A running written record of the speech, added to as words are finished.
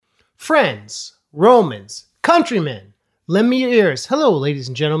Friends, Romans, countrymen, lend me your ears. Hello, ladies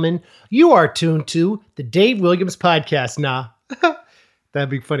and gentlemen. You are tuned to the Dave Williams Podcast. Nah, that'd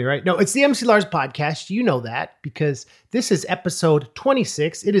be funny, right? No, it's the MC Lars Podcast. You know that because this is episode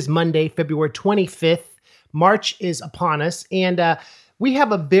 26. It is Monday, February 25th. March is upon us, and we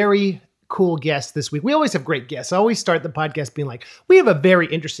have a very cool guest this week. We always have great guests. I always start the podcast being like, we have a very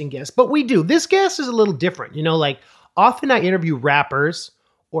interesting guest, but we do. This guest is a little different. You know, like often I interview rappers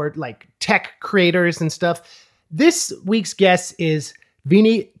or like tech creators and stuff. This week's guest is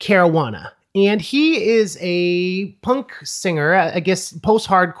Vinnie Caruana, and he is a punk singer, I guess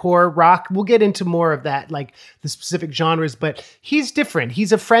post-hardcore rock. We'll get into more of that, like the specific genres, but he's different.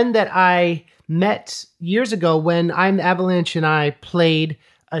 He's a friend that I met years ago when I Am the Avalanche and I played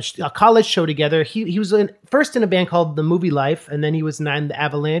a college show together. He was first in a band called the Movielife, and then he was in I Am the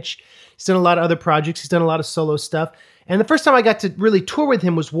Avalanche. He's done a lot of other projects. He's done a lot of solo stuff. And the first time I got to really tour with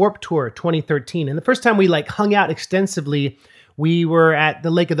him was Warped Tour 2013. And the first time we like hung out extensively, we were at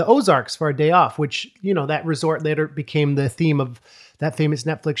the Lake of the Ozarks for our day off, which, you know, that resort later became the theme of that famous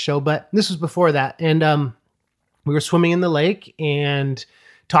Netflix show. But this was before that. And we were swimming in the lake and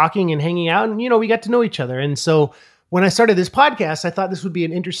talking and hanging out. And, you know, we got to know each other. And so when I started this podcast, I thought this would be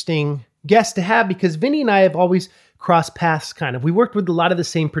an interesting guest to have because Vinnie and I have always crossed paths kind of. We worked with a lot of the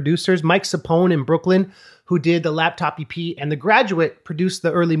same producers. Mike Sapone in Brooklyn, who did the Laptop EP, and The Graduate produced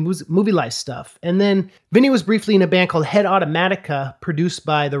the early Movielife stuff. And then Vinnie was briefly in a band called Head Automatica, produced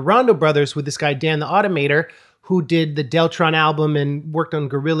by the Rondo Brothers with this guy, Dan the Automator, who did the Deltron album and worked on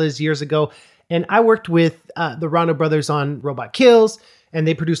Gorillaz years ago. And I worked with the Rondo Brothers on Robot Kills, and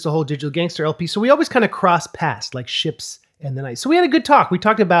they produced the whole Digital Gangster LP. So we always kind of crossed paths like ships in the night. So we had a good talk. We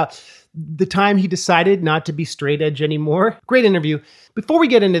talked about the time he decided not to be straight edge anymore. Great interview. Before we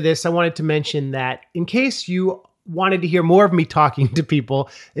get into this, I wanted to mention that in case you wanted to hear more of me talking to people,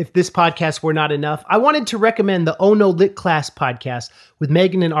 if this podcast were not enough, I wanted to recommend the Oh No Lit Class podcast with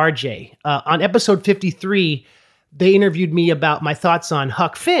Megan and RJ. On episode 53, they interviewed me about my thoughts on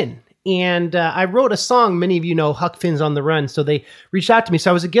Huck Finn. And I wrote a song. Many of you know Huck Finn's on the Run. So they reached out to me.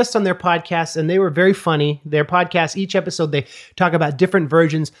 So I was a guest on their podcast and they were very funny. Their podcast, each episode, they talk about different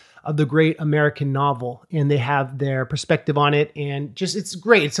versions of the great American novel and they have their perspective on it. And just, it's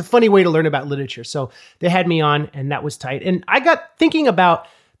great. It's a funny way to learn about literature. So they had me on and that was tight. And I got thinking about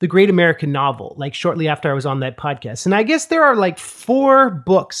the great American novel, like shortly after I was on that podcast. And I guess there are like 4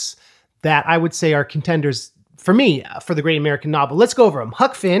 books that I would say are contenders for me, for the great American novel. Let's go over them.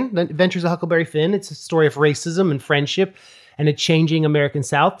 Huck Finn, The Adventures of Huckleberry Finn. It's a story of racism and friendship and a changing American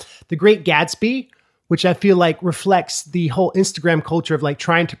South. The Great Gatsby, which I feel like reflects the whole Instagram culture of like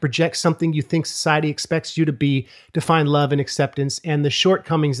trying to project something you think society expects you to be, to find love and acceptance, and the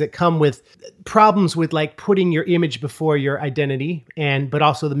shortcomings that come with problems with like putting your image before your identity, but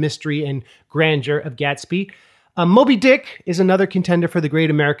also the mystery and grandeur of Gatsby. Moby Dick is another contender for the great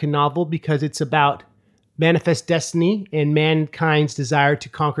American novel because it's about manifest destiny and mankind's desire to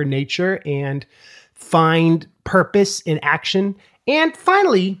conquer nature and find purpose in action. And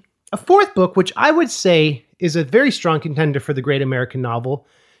finally, a 4th book, which I would say is a very strong contender for the great American novel,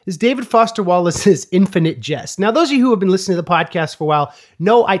 is David Foster Wallace's Infinite Jest. Now, those of you who have been listening to the podcast for a while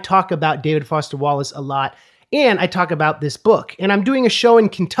know I talk about David Foster Wallace a lot, and I talk about this book. And I'm doing a show in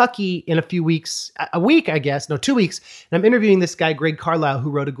Kentucky in a few weeks, 2 weeks, and I'm interviewing this guy, Greg Carlisle, who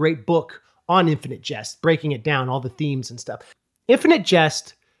wrote a great book on Infinite Jest, breaking it down, all the themes and stuff. Infinite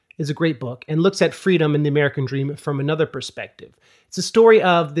Jest is a great book and looks at freedom and the American dream from another perspective. It's a story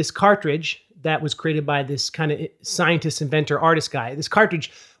of this cartridge that was created by this kind of scientist, inventor, artist guy. This cartridge,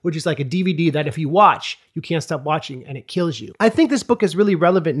 which is like a DVD that if you watch, you can't stop watching and it kills you. I think this book is really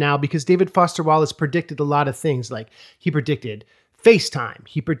relevant now because David Foster Wallace predicted a lot of things. Like he predicted FaceTime,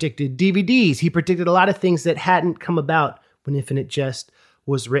 he predicted DVDs, he predicted a lot of things that hadn't come about when Infinite Jest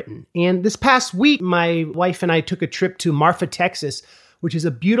was written. And this past week, my wife and I took a trip to Marfa, Texas, which is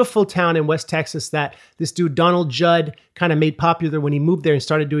a beautiful town in West Texas that this dude, Donald Judd, kind of made popular when he moved there and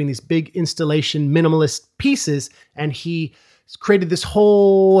started doing these big installation minimalist pieces. And he created this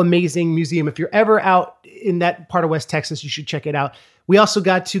whole amazing museum. If you're ever out in that part of West Texas, you should check it out. We also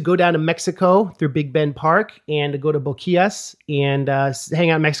got to go down to Mexico through Big Bend Park and to go to Boquillas and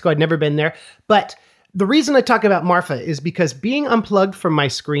hang out in Mexico. I'd never been there, but the reason I talk about Marfa is because being unplugged from my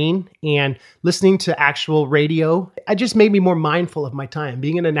screen and listening to actual radio, it just made me more mindful of my time.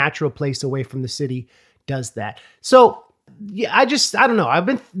 Being in a natural place away from the city does that. So yeah, I don't know. I've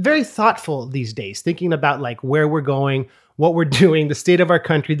been very thoughtful these days, thinking about like where we're going, what we're doing, the state of our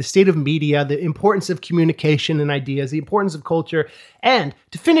country, the state of media, the importance of communication and ideas, the importance of culture. And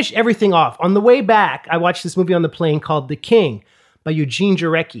to finish everything off, on the way back, I watched this movie on the plane called The King. by Eugene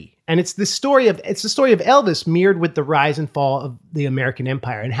Jarecki. And it's the story of Elvis mirrored with the rise and fall of the American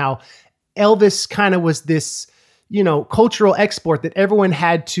empire, and how Elvis kind of was this, cultural export that everyone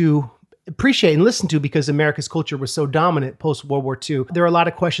had to appreciate and listen to because America's culture was so dominant post World War II. There are a lot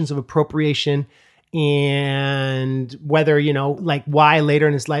of questions of appropriation and whether, why later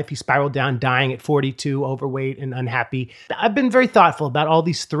in his life he spiraled down, dying at 42, overweight and unhappy. I've been very thoughtful about all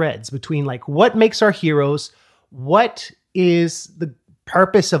these threads between what makes our heroes, what is the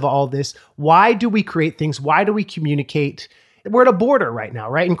purpose of all this, why do we create things, why do we communicate? We're at a border right now,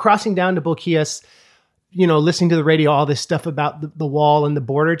 right? And crossing down to Boquillas, listening to the radio, all this stuff about the wall and the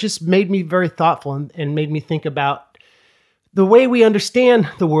border just made me very thoughtful and made me think about the way we understand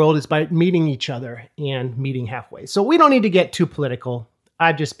the world is by meeting each other and meeting halfway. So we don't need to get too political.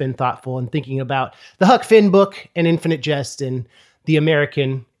 I've just been thoughtful and thinking about the Huck Finn book and Infinite Jest and the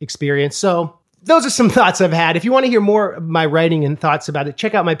American experience. So those are some thoughts I've had. If you want to hear more of my writing and thoughts about it,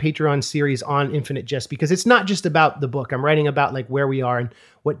 check out my Patreon series on Infinite Jest, because it's not just about the book. I'm writing about where we are and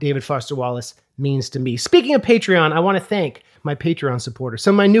what David Foster Wallace means to me. Speaking of Patreon, I want to thank my Patreon supporters.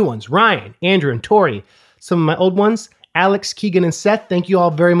 Some of my new ones, Ryan, Andrew, and Tori. Some of my old ones, Alex, Keegan, and Seth. Thank you all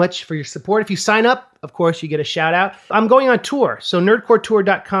very much for your support. If you sign up, of course, you get a shout out. I'm going on tour, so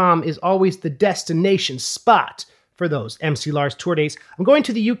nerdcoretour.com is always the destination spot for those MC Lars tour dates. I'm going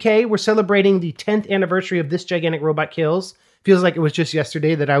to the UK. We're celebrating the 10th anniversary of This Gigantic Robot Kills. Feels like it was just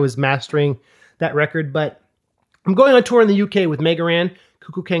yesterday that I was mastering that record, but I'm going on tour in the UK with Megaran,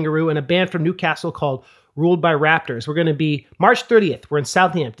 Cuckoo Kangaroo, and a band from Newcastle called Ruled by Raptors. We're going to be March 30th. We're in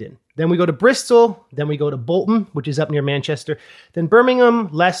Southampton. Then we go to Bristol. Then we go to Bolton, which is up near Manchester. Then Birmingham,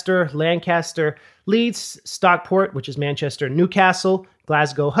 Leicester, Lancaster, Leeds, Stockport, which is Manchester, Newcastle,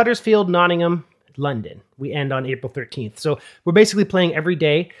 Glasgow, Huddersfield, Nottingham, London. We end on April 13th. So we're basically playing every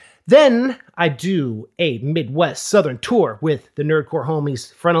day. Then I do a Midwest Southern tour with the Nerdcore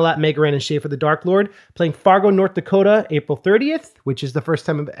homies, Frontalot, Megaran, and Schaefer the Dark Lord, playing Fargo, North Dakota, April 30th, which is the first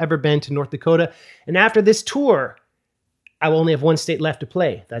time I've ever been to North Dakota. And after this tour, I will only have one state left to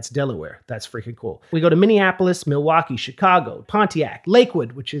play. That's Delaware. That's freaking cool. We go to Minneapolis, Milwaukee, Chicago, Pontiac,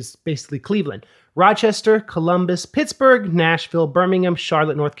 Lakewood, which is basically Cleveland, Rochester, Columbus, Pittsburgh, Nashville, Birmingham,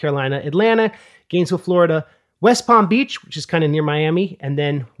 Charlotte, North Carolina, Atlanta, Gainesville, Florida, West Palm Beach, which is kind of near Miami, and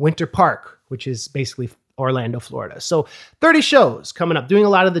then Winter Park, which is basically Orlando, Florida. So 30 shows coming up, doing a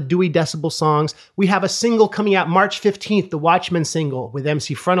lot of the Dewey Decibel songs. We have a single coming out March 15th, the Watchmen single with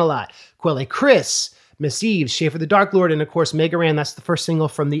MC Frontalot, Quelle Chris, Miss Eve, Schaefer the Dark Lord, and of course Megaran. That's the first single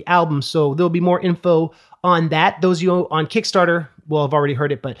from the album. So there'll be more info on that. Those of you on Kickstarter will have already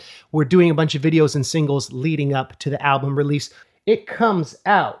heard it, but we're doing a bunch of videos and singles leading up to the album release. It comes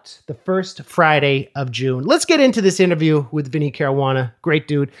out the first Friday of June. Let's get into this interview with Vinnie Caruana. Great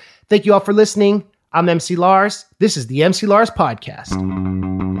dude. Thank you all for listening. I'm MC Lars. This is the MC Lars Podcast.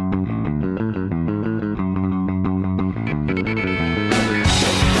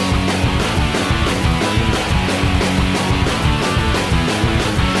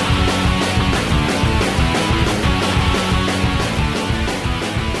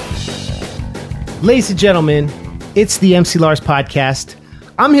 Ladies and gentlemen, it's the MC Lars Podcast.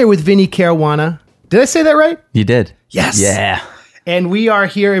 I'm here with Vinnie Caruana. Did I say that right? You did. Yes. Yeah. And we are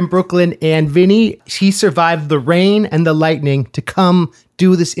here in Brooklyn, and Vinnie, he survived the rain and the lightning to come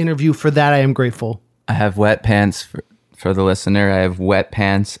do this interview. For that, I am grateful. I have wet pants for the listener. I have wet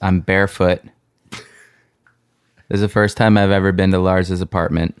pants. I'm barefoot. This is the first time I've ever been to Lars's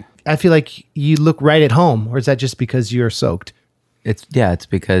apartment. I feel like you look right at home, or is that just because you're soaked? It's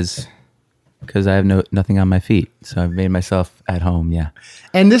because I have nothing on my feet. So I've made myself at home, yeah.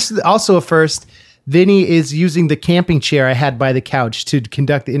 And this is also a first. Vinnie is using the camping chair I had by the couch to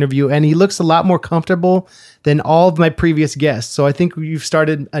conduct the interview, and he looks a lot more comfortable than all of my previous guests. So I think you've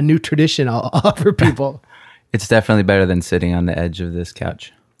started a new tradition I'll offer people. It's definitely better than sitting on the edge of this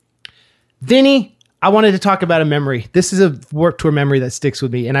couch. Vinnie, I wanted to talk about a memory. This is a Warped Tour memory that sticks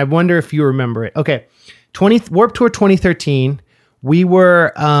with me, and I wonder if you remember it. Okay, Warped Tour 2013, we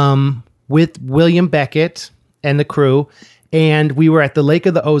were with William Beckett and the crew, and we were at the Lake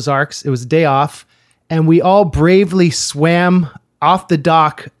of the Ozarks. It was a day off, and we all bravely swam off the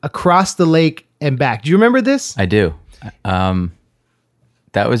dock across the lake and back. Do you remember this? I do.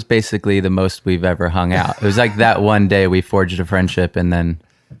 That was basically the most we've ever hung out. It was like that one day we forged a friendship and then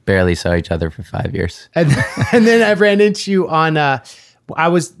barely saw each other for 5 years. And then I ran into you on, I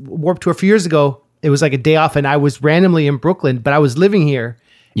was Warped Tour a few years ago. It was like a day off, and I was randomly in Brooklyn, but I was living here.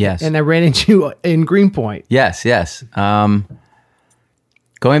 Yes. And I ran into you in Greenpoint. Yes. Going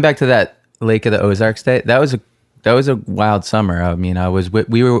back to that Lake of the Ozarks day, that was a that was a wild summer. I mean,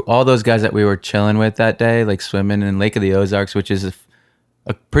 we were all those guys that we were chilling with that day, like swimming in Lake of the Ozarks, which is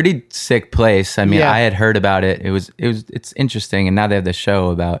a pretty sick place. I mean, I had heard about it. It's interesting, and now they have the show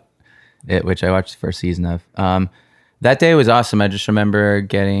about it, which I watched the first season of. That day was awesome. I just remember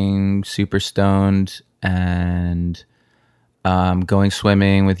getting super stoned and going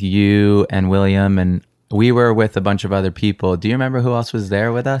swimming with you and William, and we were with a bunch of other people. Do you remember who else was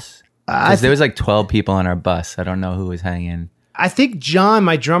there with us? Because there was like 12 people on our bus. I don't know who was hanging. I think John,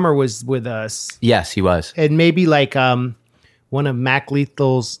 my drummer, was with us. Yes, he was. And maybe like one of Mac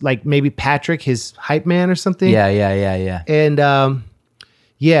Lethal's, like maybe Patrick, his hype man or something. Yeah. And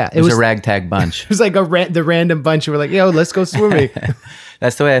it was a ragtag bunch. It was like the random bunch who were like, yo, let's go swimming.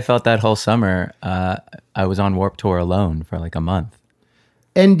 That's the way I felt that whole summer. I was on Warped Tour alone for like a month.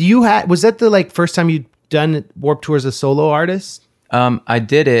 And was that the like first time you'd done Warped Tour as a solo artist? I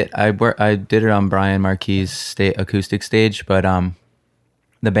did it. I did it on Brian Marquis' acoustic stage, but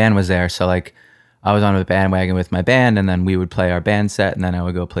the band was there. So like I was on a bandwagon with my band, and then we would play our band set, and then I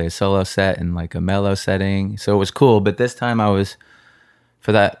would go play a solo set in like a mellow setting. So it was cool. But this time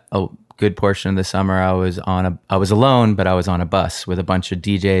for that a good portion of the summer, I was alone, but I was on a bus with a bunch of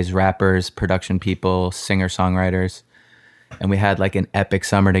DJs, rappers, production people, singer-songwriters. And we had like an epic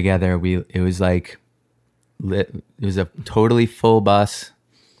summer together. It was a totally full bus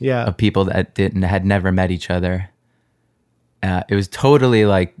of people that had never met each other. It was totally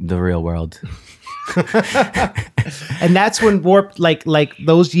like the real world. And that's when Warped, like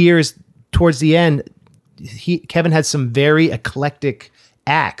those years towards the end, Kevin had some very eclectic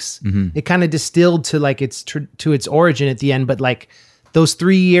acts. Mm-hmm. It kind of distilled to like to its origin at the end, but like those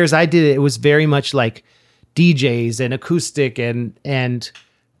 3 years I did it was very much like DJs and acoustic and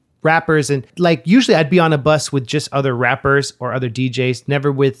rappers, and like usually I'd be on a bus with just other rappers or other DJs,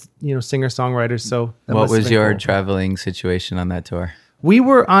 never with singer-songwriters. So what was your traveling situation on that tour? We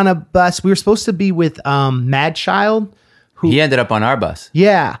were on a bus. We were supposed to be with Mad Child. He ended up on our bus.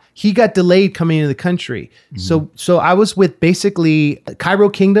 Yeah, he got delayed coming into the country. Mm-hmm. So I was with basically Cairo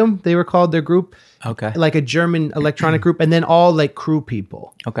Kingdom, they were called, their group. Okay. Like a German electronic group, and then all like crew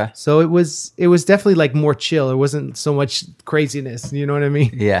people. Okay. So it was definitely like more chill. It wasn't so much craziness. You know what I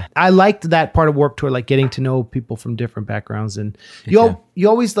mean? Yeah. I liked that part of Warped Tour, like getting to know people from different backgrounds, and you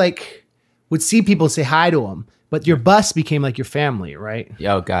always like would see people, say hi to them, but your bus became like your family, right?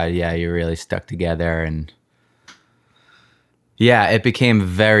 Oh God, yeah, you really stuck together, and yeah, it became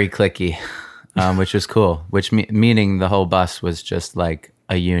very cliquey, which was cool. Meaning the whole bus was just like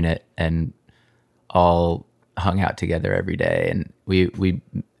a unit, and all hung out together every day. And we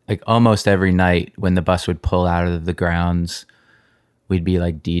like almost every night when the bus would pull out of the grounds, we'd be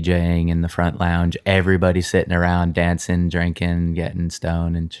like DJing in the front lounge, everybody sitting around dancing, drinking, getting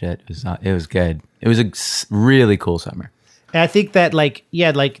stoned and shit. It was good. It was a really cool summer. And I think that like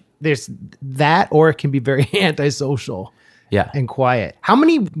there's that, or it can be very antisocial. Yeah. And quiet. How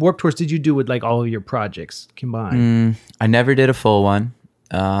many Warped Tours did you do with like all of your projects combined? I never did a full one.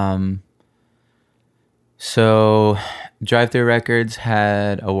 So Drive-Thru Records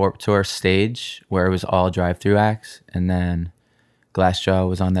had a Warped Tour stage where it was all drive-thru acts, and then Glassjaw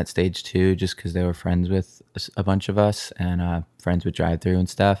was on that stage too, just because they were friends with a bunch of us and friends with Drive-Thru and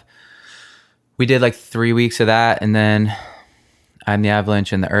stuff. We did like 3 weeks of that, and then I Am the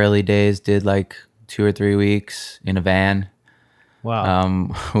Avalanche in the early days did like 2 or 3 weeks in a van. Wow.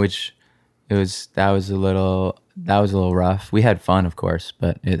 Which that was a little rough. We had fun, of course,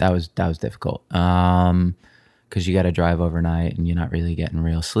 but that was difficult. Because you got to drive overnight and you're not really getting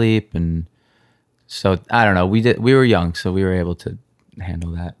real sleep, and so I don't know. We were young, so we were able to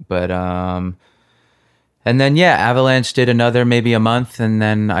handle that. But and then Avalanche did another maybe a month, and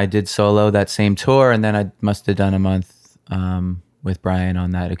then I did solo that same tour, and then I must have done a month with Brian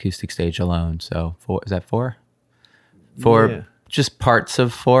on that acoustic stage alone. So is that four? Yeah. Just parts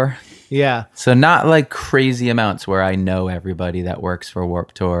of 4. Yeah. So not like crazy amounts where I know everybody that works for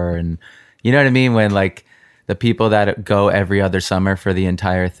Warped Tour, and you know what I mean? When like the people that go every other summer for the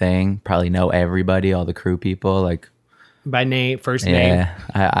entire thing probably know everybody, all the crew people, like by name, first name.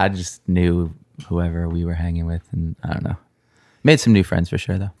 Yeah. I just knew whoever we were hanging with, and I don't know. Made some new friends for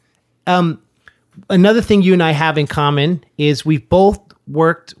sure though. Another thing you and I have in common is we've both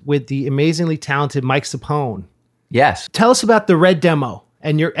worked with the amazingly talented Mike Sapone. Yes. Tell us about the Red Demo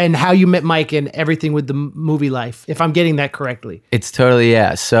and how you met Mike and everything with the Movielife, if I'm getting that correctly. It's totally,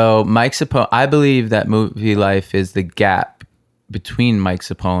 yeah. So Mike Sapone, I believe that Movielife is the gap between Mike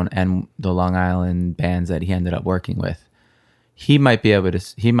Sapone and the Long Island bands that he ended up working with. He might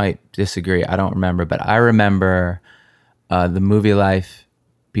disagree. I don't remember, but I remember the Movielife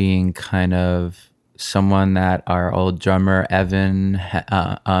being kind of someone that our old drummer Evan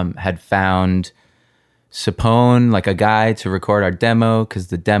had found Sapone, like a guy to record our demo, because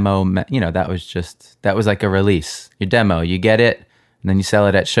the demo, that was like a release. Your demo, you get it, and then you sell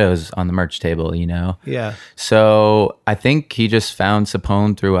it at shows on the merch table, Yeah. So I think he just found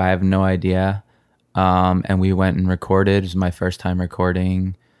Sapone through, I have no idea. And we went and recorded. It was my first time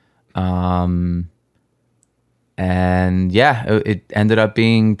recording. And yeah, it ended up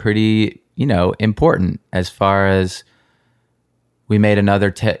being pretty, important, as far as we made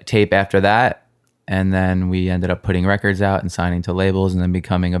another tape after that. And then we ended up putting records out and signing to labels, and then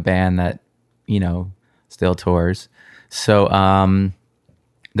becoming a band that, still tours. So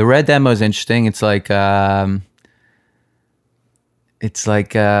the Red demo is interesting. It's like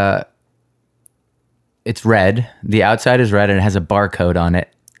it's red. The outside is red, and it has a barcode on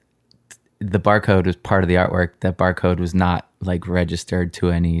it. The barcode was part of the artwork. That barcode was not like registered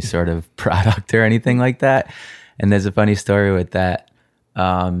to any sort of product or anything like that. And there's a funny story with that.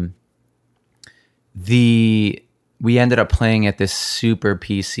 We ended up playing at this super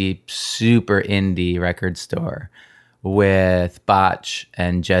PC, super indie record store with Botch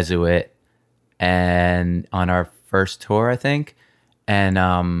and Jesuit, and on our first tour, I think.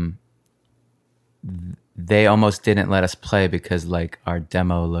 And they almost didn't let us play because like our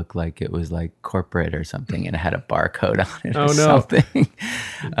demo looked like it was like corporate or something, and it had a barcode on it something.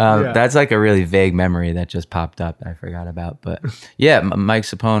 That's like a really vague memory that just popped up that I forgot about. But yeah, Mike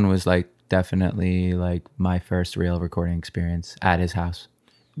Sapone was like definitely like my first real recording experience at his house.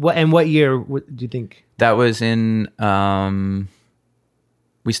 What year do you think? That was in,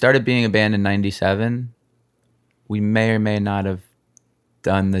 we started being a band in 97. We may or may not have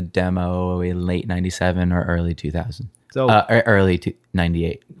done the demo in late 97 or early 2000. So early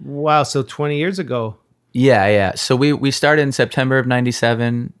 98. Wow. So 20 years ago. Yeah. So we started in September of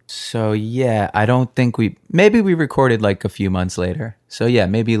 97. So yeah, I don't think maybe we recorded like a few months later. So yeah,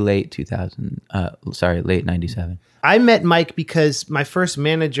 maybe late 97. I met Mike because my first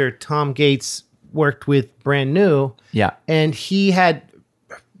manager, Tom Gates, worked with Brand New. Yeah. And he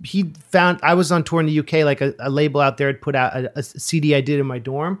found, I was on tour in the UK, like a label out there had put out a CD I did in my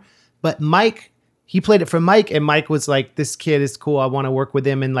dorm. But Mike, he played it for Mike, and Mike was like, this kid is cool. I want to work with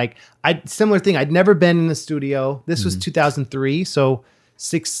him. And like, similar thing. I'd never been in the studio. This was 2003. So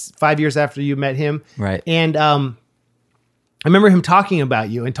 5 years after you met him. Right. And I remember him talking about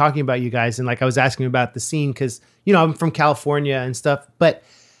you guys. And like, I was asking him about the scene because, I'm from California and stuff. But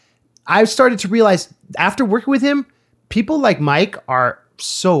I started to realize after working with him, people like Mike are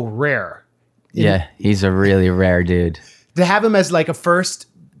so rare. Yeah, he's a really rare dude. To have him as like a first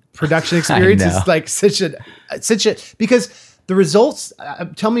production experience is like such a because the results,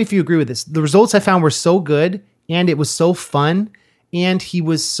 tell me if you agree with this, the results I found were so good, and it was so fun, and he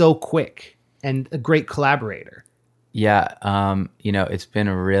was so quick and a great collaborator. Yeah. It's been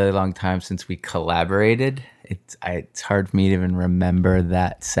a really long time since we collaborated. It's hard for me to even remember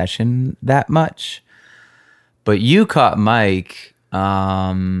that session that much, but you caught Mike.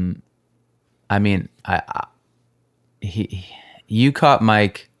 You caught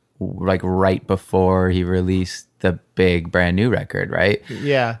Mike like right before he released the big Brand New record, right?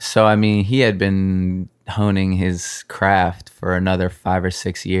 Yeah. So he had been honing his craft for another 5 or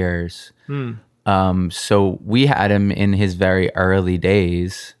 6 years. So we had him in his very early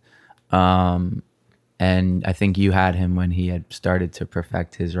days, and I think you had him when he had started to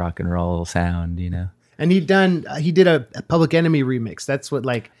perfect his rock and roll sound, And he did a Public Enemy remix. That's what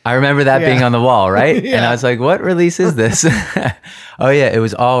I remember that being on the wall, right? Yeah. And I was like, what release is this? Oh yeah, it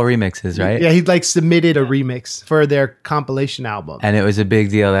was all remixes, right? Yeah, he submitted a remix for their compilation album. And it was a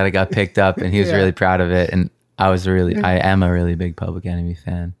big deal that it got picked up, and he was really proud of it. And I am a really big Public Enemy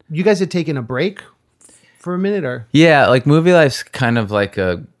fan. You guys had taken a break for a minute, or? Yeah, like Movielife's kind of like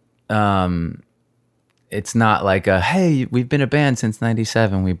a it's not like hey, we've been a band since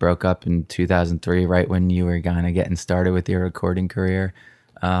 97. We broke up in 2003, right when you were kind of getting started with your recording career.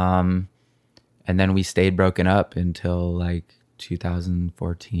 And then we stayed broken up until like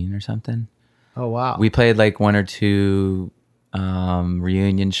 2014 or something. Oh, wow. We played like 1 or 2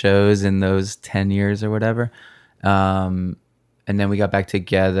 reunion shows in those 10 years or whatever. And then we got back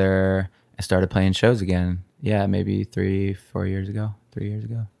together and started playing shows again. Yeah, maybe 3 years ago.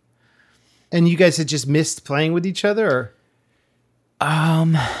 And you guys had just missed playing with each other,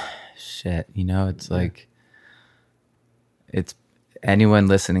 or? Shit, it's like, it's anyone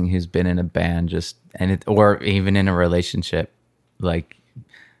listening who's been in a band or even in a relationship, like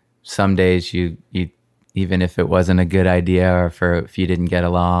some days you even if it wasn't a good idea, or if you didn't get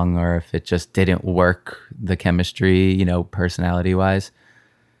along, or if it just didn't work, the chemistry, personality wise,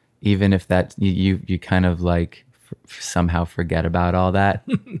 even if that you kind of like somehow forget about all that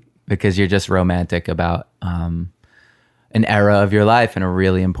because you're just romantic about an era of your life and a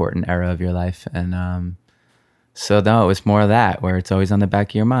really important era of your life. And so no, it was more of that where it's always on the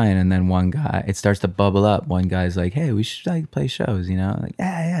back of your mind. And then one guy, it starts to bubble up. One guy's like, hey, we should like play shows, you know? Like,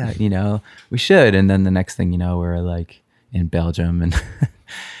 yeah, you know, we should. And then the next thing you know, we're like in Belgium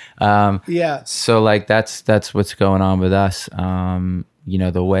and yeah. So like that's what's going on with us. You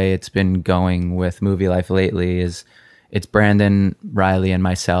know, the way it's been going with Movielife lately is it's Brandon, Riley, and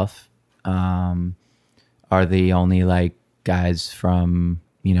myself are the only like guys from,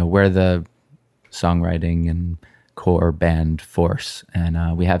 you know, we're the songwriting and core band force,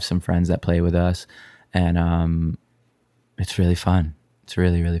 and we have some friends that play with us, and it's really fun. It's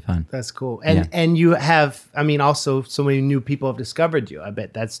really, really fun. That's cool. And you have, I mean, also so many new people have discovered you. I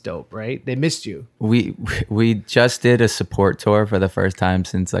bet that's dope, right? They missed you. We just did a support tour for the first time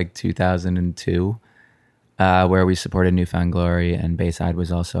since like 2002, where we supported Newfound Glory, and Bayside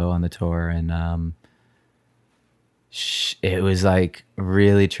was also on the tour, and it was like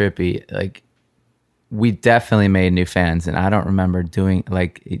really trippy. Like we definitely made new fans, and I don't remember doing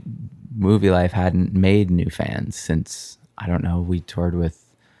like Movielife hadn't made new fans since, I don't know, we toured with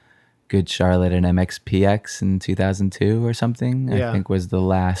Good Charlotte and MXPX in 2002 or something. Yeah. I think was the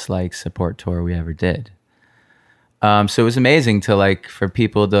last like support tour we ever did. So it was amazing to like for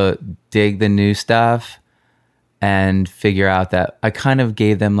people to dig the new stuff and figure out that I kind of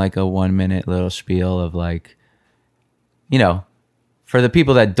gave them like a 1 minute little spiel of like, you know, for the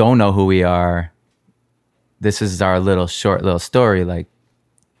people that don't know who we are, this is our short little story. Like,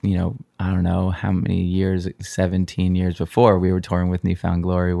 you know, I don't know how many years, 17 years before, we were touring with Newfound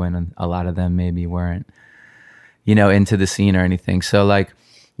Glory when a lot of them maybe weren't, you know, into the scene or anything. So like,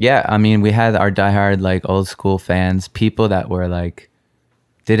 yeah, I mean, we had our diehard, like old school fans, people that were like,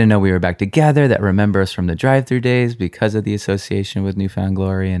 didn't know we were back together, that remember us from the drive-through days because of the association with Newfound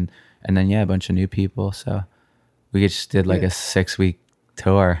Glory. And then, yeah, a bunch of new people. So we just did like a 6-week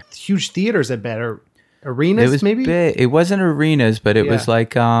tour. Huge theaters, I bet, or arenas, it was maybe? Big. It wasn't arenas, but it was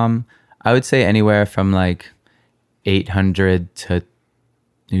like, I would say anywhere from like 800 to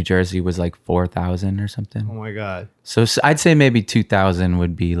New Jersey was like 4,000 or something. Oh my God. So I'd say maybe 2,000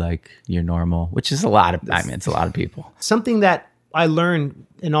 would be like your normal, which is a lot of, I mean, it's a lot of people. Something that I learned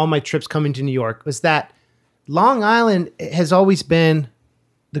in all my trips coming to New York was that Long Island has always been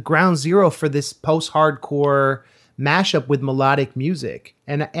the ground zero for this post-hardcore mashup with melodic music.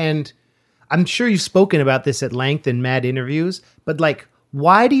 And I'm sure you've spoken about this at length in mad interviews, but like,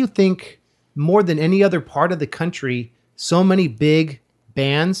 why do you think more than any other part of the country, so many big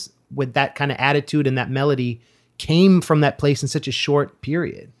bands with that kind of attitude and that melody came from that place in such a short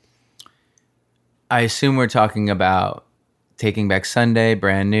period? I assume we're talking about Taking Back Sunday,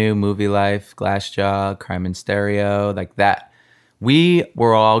 Brand New, Movielife, Glassjaw, Crime in Stereo, like that. We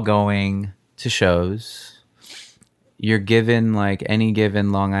were all going to shows. You're given like any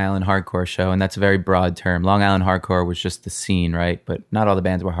given Long Island hardcore show, and that's a very broad term. Long Island hardcore was just the scene, right? But not all the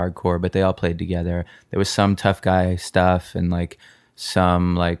bands were hardcore, but they all played together. There was some tough guy stuff and like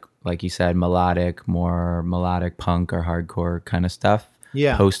some like you said, more melodic punk or hardcore kind of stuff.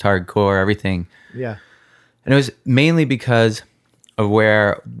 Yeah. Post-hardcore, everything. Yeah. And it was mainly because of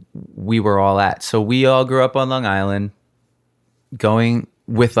where we were all at. So we all grew up on Long Island, going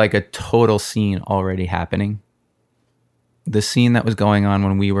with like a total scene already happening. The scene that was going on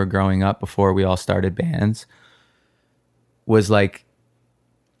when we were growing up before we all started bands was like,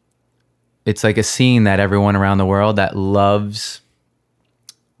 it's like a scene that everyone around the world that loves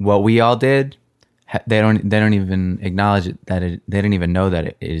what we all did, they don't even acknowledge it, they didn't even know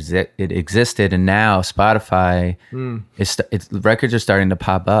that it existed. And now Spotify records are starting to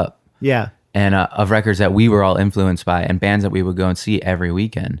pop up. Yeah. And of records that we were all influenced by and bands that we would go and see every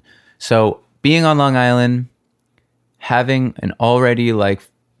weekend. So being on Long Island, having an already like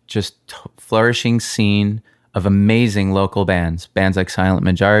just flourishing scene of amazing local bands like Silent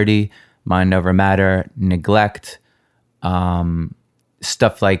Majority, Mind Over Matter, Neglect,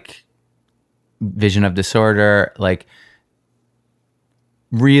 stuff like Vision of Disorder, like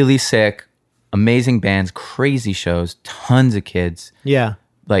really sick, amazing bands, crazy shows, tons of kids. Yeah.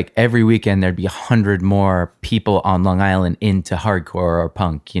 Like every weekend there'd be 100 more people on Long Island into hardcore or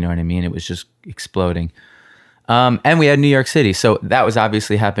punk, you know what I mean? It was just exploding. And we had New York City. So that was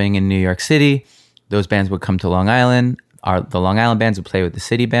obviously happening in New York City. Those bands would come to Long Island. The Long Island bands would play with the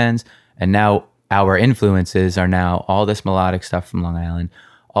city bands. And now our influences are now all this melodic stuff from Long Island,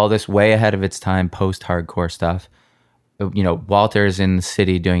 all this way ahead of its time post-hardcore stuff. You know, Walter's in the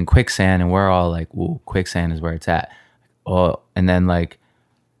city doing Quicksand, and we're all like, ooh, Quicksand is where it's at. Oh, and then like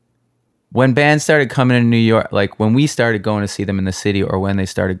when bands started coming to New York, like when we started going to see them in the city, or when they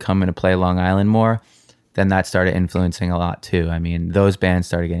started coming to play Long Island more, then that started influencing a lot too. I mean, those bands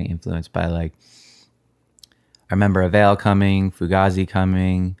started getting influenced by, like, I remember Avail coming, Fugazi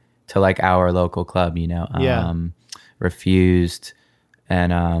coming to like our local club, you know, Refused,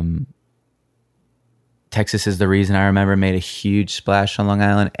 and Texas Is the Reason, I remember, made a huge splash on Long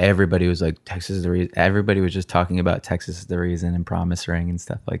Island. Everybody was like, Texas Is the Reason. Everybody was just talking about Texas Is the Reason and Promise Ring and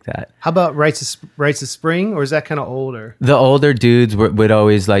stuff like that. How about Rites of Spring, or is that kind of older? The older dudes would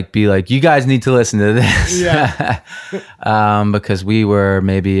always like be like, you guys need to listen to this. Yeah. Because we were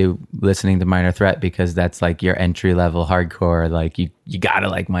maybe listening to Minor Threat because that's like your entry level hardcore. Like you gotta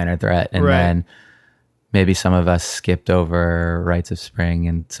like Minor Threat. And then maybe some of us skipped over Rites of Spring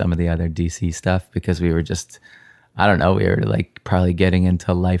and some of the other DC stuff because we were just, I don't know, we were like probably getting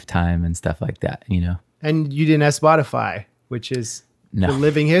into Lifetime and stuff like that, you know? And you didn't have Spotify, which is the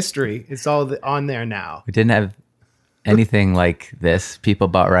living history. It's all on there now. We didn't have anything like this. People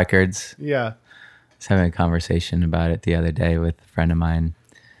bought records. Yeah. I was having a conversation about it the other day with a friend of mine.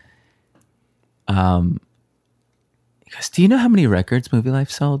 He goes, do you know how many records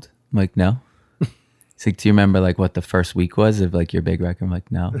Movielife sold? I'm like, no. He's like, do you remember like what the first week was of like your big record? I'm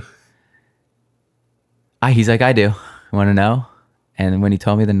like, no. He's like, I do. You want to know? And when he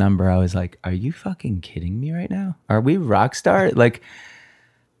told me the number, I was like, are you fucking kidding me right now? Are we rock star? Like,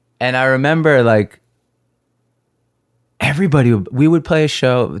 and I remember like we would play a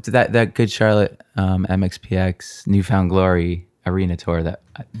show, that Good Charlotte, MXPX, Newfound Glory arena tour.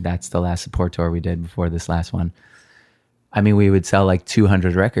 That's the last support tour we did before this last one. I mean, we would sell like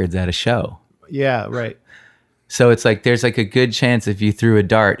 200 records at a show. Yeah, right. So it's like there's like a good chance if you threw a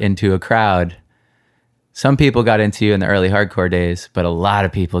dart into a crowd, some people got into you in the early hardcore days, but a lot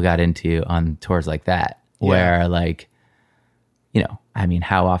of people got into you on tours like that, where like, you know, I mean,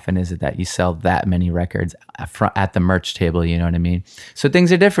 how often is it that you sell that many records at the merch table? You know what I mean? So things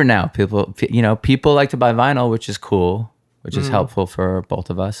are different now. People like to buy vinyl, which is cool, which is helpful for both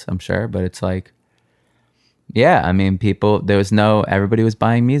of us, I'm sure. But it's like, yeah, I mean, everybody was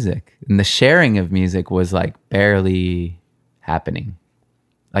buying music, and the sharing of music was like barely happening.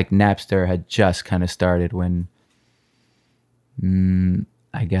 Like Napster had just kind of started when,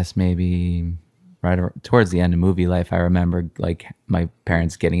 I guess maybe towards the end of Movielife, I remember like my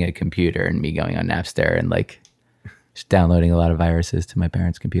parents getting a computer and me going on Napster and like just downloading a lot of viruses to my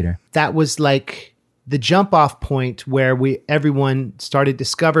parents' computer. That was like the jump off point where everyone started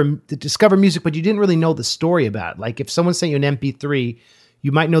to discover music, but you didn't really know the story about it. Like if someone sent you an MP3,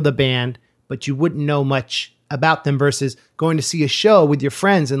 you might know the band, but you wouldn't know much about them versus going to see a show with your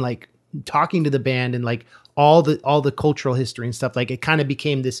friends and like talking to the band and like all the cultural history and stuff. Like it kind of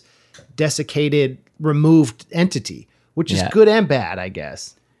became this desiccated, removed entity, which is good and bad, I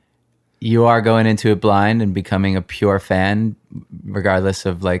guess. You are going into it blind and becoming a pure fan, regardless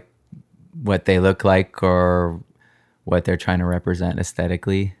of like what they look like or what they're trying to represent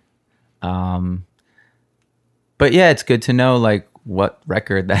aesthetically. But yeah, it's good to know like what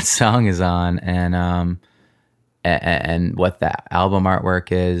record that song is on and what that album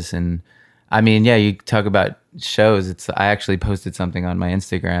artwork is. And I mean, yeah, you talk about shows. I actually posted something on my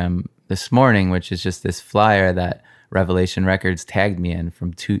Instagram this morning, which is just this flyer that Revelation Records tagged me in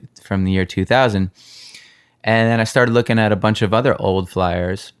from the year 2000. And then I started looking at a bunch of other old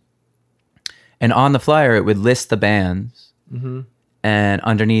flyers. And on the flyer, it would list the bands. Mm-hmm. And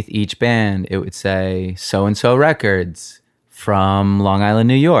underneath each band, it would say, so-and-so Records from Long Island,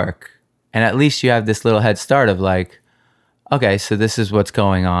 New York. And at least you have this little head start of like, okay, so this is what's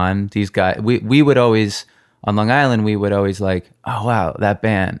going on. These guys, we would always, on Long Island, we would always like, oh, wow, that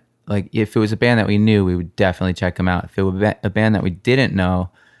band. Like if it was a band that we knew, we would definitely check them out. If it was a band that we didn't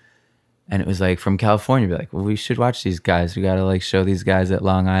know, and it was like from California, be like, well, we should watch these guys. We got to like show these guys that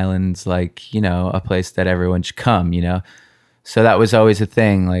Long Island's like, you know, a place that everyone should come, you know? So that was always a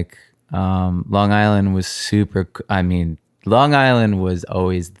thing. Like Long Island was Long Island was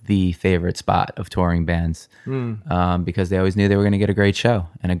always the favorite spot of touring bands because they always knew they were going to get a great show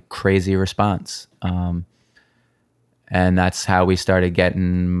and a crazy response. And that's how we started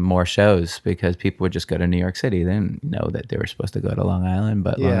getting more shows because people would just go to New York City. They didn't know that they were supposed to go to Long Island,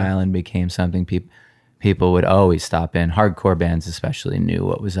 but Long Island became something people would always stop in. Hardcore bands especially knew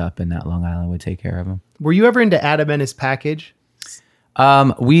what was up and that Long Island would take care of them. Were you ever into Adam and His Package?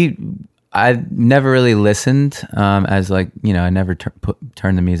 I never really listened as like, you know, I never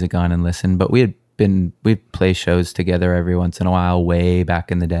turned the music on and listened, but we'd play shows together every once in a while way back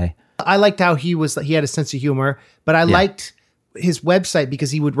in the day. I liked how he had a sense of humor, but I liked his website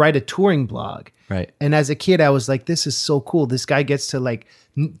because he would write a touring blog. Right. And as a kid, I was like, this is so cool. This guy gets to like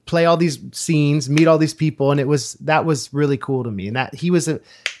play all these scenes, meet all these people. And that was really cool to me. And that he was a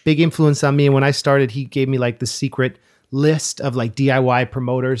big influence on me. And when I started, he gave me like the secret list of like DIY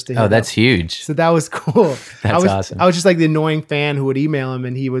promoters to hit that's up. huge. So that was cool. That's awesome. I was just like the annoying fan who would email him,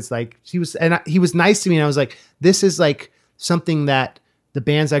 and he was nice to me. And I was like, this is like something that the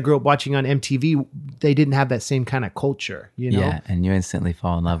bands I grew up watching on MTV, they didn't have that same kind of culture, you know? Yeah, and you instantly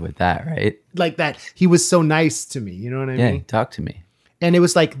fall in love with that, right? Like that. He was so nice to me, you know what I mean? Yeah, talk to me. And it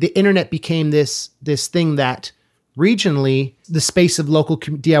was like the internet became this thing that regionally, the space of local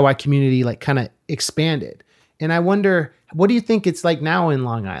DIY community like kind of expanded. And I wonder, what do you think it's like now in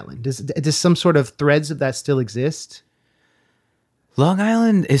Long Island? Does some sort of threads of that still exist? Long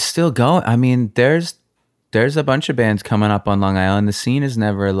Island is still going. I mean, there's a bunch of bands coming up on Long Island. The scene is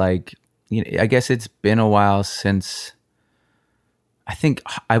never like, I guess it's been a while since,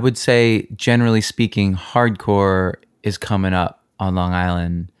 I would say, generally speaking, hardcore is coming up on Long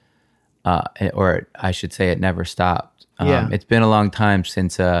Island, or I should say it never stopped. It's been a long time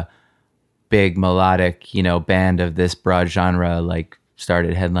since a big melodic, band of this broad genre like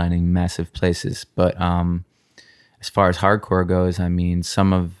started headlining massive places. But as far as hardcore goes, I mean,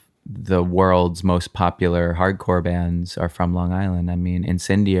 some of the world's most popular hardcore bands are from Long Island. I mean,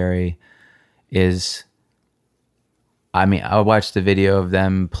 Incendiary I watched the video of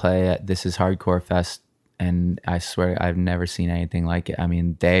them play at This Is Hardcore Fest, and I swear I've never seen anything like it. I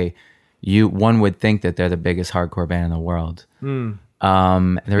mean, one would think that they're the biggest hardcore band in the world.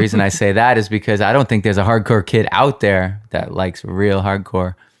 The reason I say that is because I don't think there's a hardcore kid out there that likes real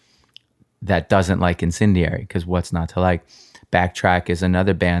hardcore that doesn't like Incendiary, because what's not to like? Backtrack is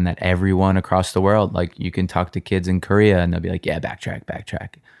another band that everyone across the world, like you can talk to kids in Korea and they'll be like, yeah,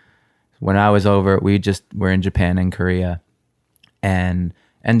 Backtrack. When I was over, we were in Japan and Korea, and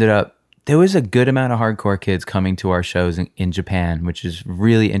ended up, there was a good amount of hardcore kids coming to our shows in Japan, which is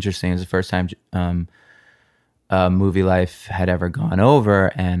really interesting. It was the first time Movielife had ever gone over,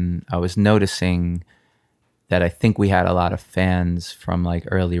 and I was noticing that I think we had a lot of fans from like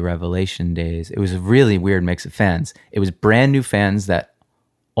early Revelation days. It was a really weird mix of fans. It was brand new fans that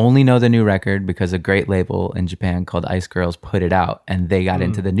only know the new record because a great label in Japan called Ice Girls put it out, and they got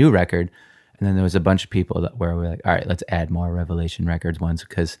into the new record. And then there was a bunch of people where we're like, all right, let's add more Revelation Records ones,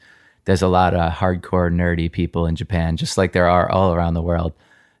 because there's a lot of hardcore nerdy people in Japan, just like there are all around the world,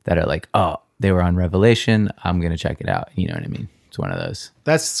 that are like, oh, they were on Revelation, I'm going to check it out. You know what I mean? It's one of those.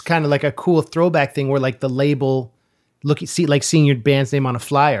 That's kind of like a cool throwback thing where like the label, seeing your band's name on a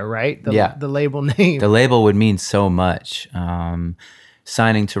flyer, right? The label name. The label would mean so much.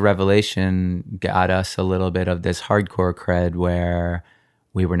 Signing to Revelation got us a little bit of this hardcore cred where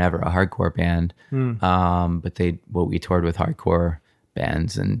we were never a hardcore band. But we toured with hardcore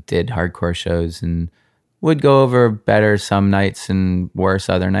bands and did hardcore shows and would go over better some nights and worse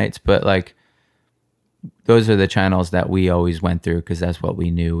other nights. But like, those are the channels that we always went through, because that's what we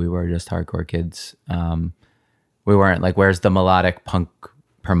knew. We were just hardcore kids. We weren't like, where's the melodic punk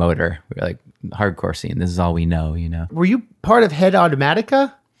promoter? We were like, hardcore scene, this is all we know, Were you part of Head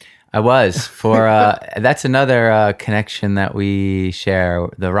Automatica? I was. That's another connection that we share,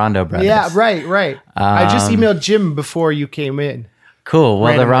 the Rondo Brothers. Yeah, right. I just emailed Jim before you came in. Cool.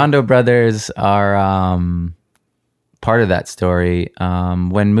 Well, the Rondo Brothers are part of that story.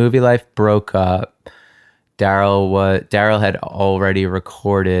 When Movielife broke up, Daryl had already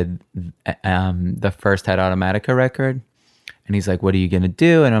recorded the first Head Automatica record, and he's like, "What are you gonna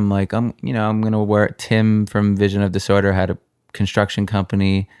do?" And I'm like, I'm gonna work." Tim from Vision of Disorder had a construction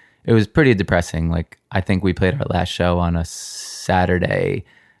company. It was pretty depressing. Like, I think we played our last show on a Saturday,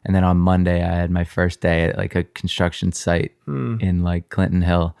 and then on Monday I had my first day at like a construction site in like Clinton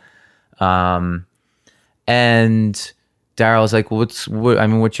Hill, and Daryl's like, what's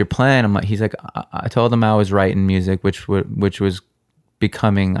your plan? He's like, I told him I was writing music, which was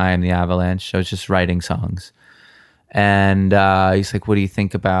becoming I Am the Avalanche. So I was just writing songs. And he's like, what do you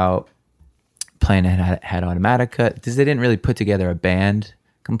think about playing at Head Automatica? Because they didn't really put together a band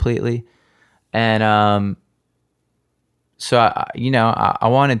completely. And so I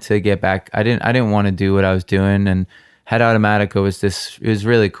wanted to get back. I didn't want to do what I was doing, and Head Automatica it was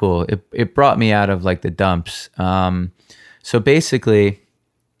really cool. It brought me out of like the dumps. So basically,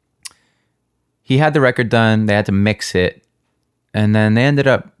 he had the record done. They had to mix it, and then they ended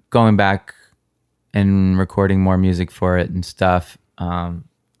up going back and recording more music for it and stuff. I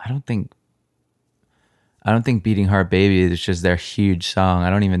don't think "Beating Heart Baby" is just their huge song.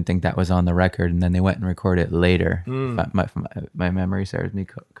 I don't even think that was on the record, and then they went and recorded it later. If my memory serves me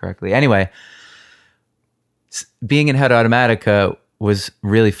correctly. Anyway, being in Head Automatica was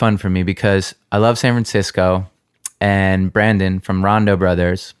really fun for me because I love San Francisco, and Brandon from Rondo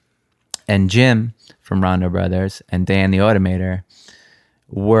Brothers and Jim from Rondo Brothers and Dan the Automator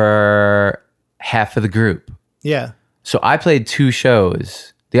were half of the group. Yeah. So I played 2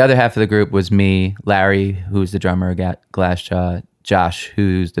 shows. The other half of the group was me, Larry, who's the drummer of Glassjaw, Josh,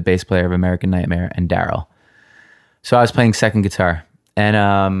 who's the bass player of American Nightmare, and Daryl. So I was playing second guitar,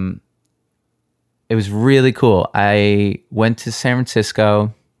 and it was really cool. I went to San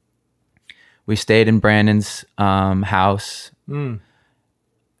Francisco. We stayed in Brandon's house.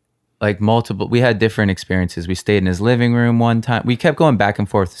 Like multiple, we had different experiences. We stayed in his living room one time. We kept going back and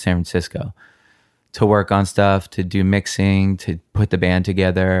forth to San Francisco to work on stuff, to do mixing, to put the band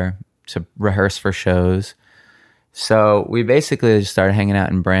together, to rehearse for shows. So we basically just started hanging out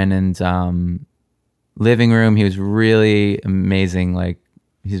in Brandon's living room. He was really amazing. Like,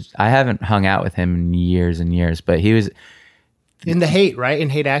 I haven't hung out with him in years and years, but he was in the Haight, right? In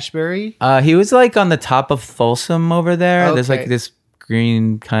Haight-Ashbury? He was like on the top of Folsom over there. Okay. There's like this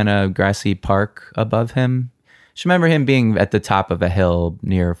green kind of grassy park above him. Just remember him being at the top of a hill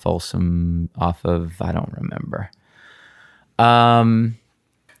near Folsom off of, I don't remember. And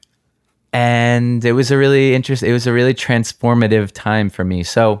it was a really transformative time for me.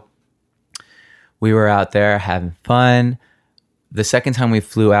 So we were out there having fun. The second time we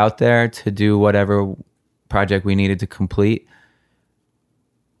flew out there to do whatever project we needed to complete,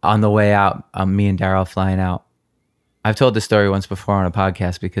 on the way out, me and Daryl flying out. I've told this story once before on a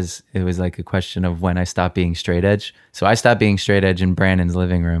podcast because it was like a question of when I stopped being straight edge. So I stopped being straight edge in Brandon's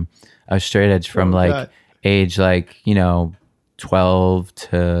living room. I was straight edge from age 12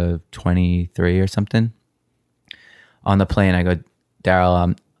 to 23 or something. On the plane, I go,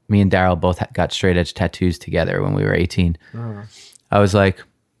 Daryl, me and Daryl both got straight edge tattoos together when we were 18. I was like,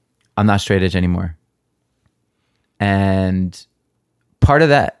 I'm not straight edge anymore. And part of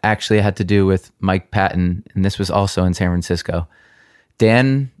that actually had to do with Mike Patton, and this was also in San Francisco.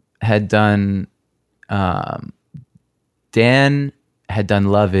 Dan had done Lovage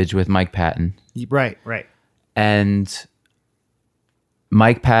with Mike Patton. Right. And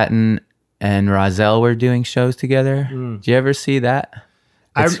Mike Patton and Rozelle were doing shows together. Did you ever see that?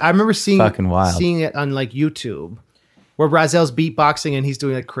 I remember seeing it on like YouTube, where Razel's beatboxing and he's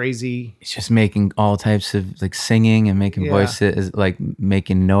doing like crazy. He's just making all types of like singing and making voices, like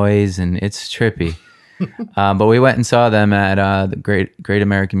making noise, and it's trippy. But we went and saw them at the Great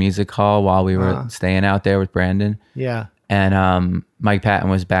American Music Hall while we were staying out there with Brandon. Yeah. And Mike Patton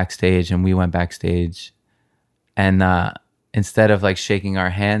was backstage, and we went backstage. And instead of like shaking our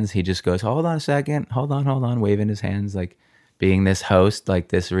hands, he just goes, "Hold on a second, hold on," waving his hands, like being this host, like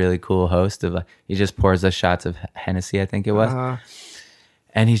this really cool host of. He just pours us shots of Hennessy, I think it was,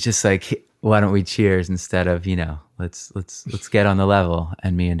 and he's just like, "Why don't we cheers instead of let's get on the level?"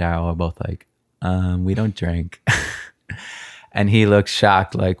 And me and Daryl were both like, "We don't drink," and he looked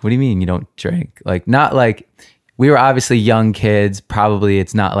shocked, like, "What do you mean you don't drink?" Like, not like. We were obviously young kids. Probably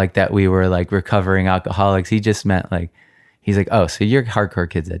it's not like that we were like recovering alcoholics. He just meant like, he's like, "Oh, so you're hardcore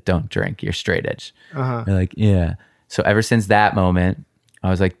kids that don't drink. You're straight edge." We're like, "Yeah." So ever since that moment, I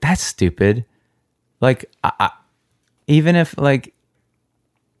was like, "That's stupid." Like, I even if like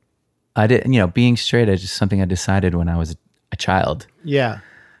I didn't, being straight edge is something I decided when I was a child. Yeah.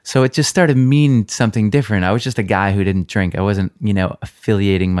 So it just started meaning something different. I was just a guy who didn't drink. I wasn't,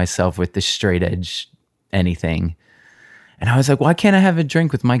 affiliating myself with the straight edge anything. And I was like, why can't I have a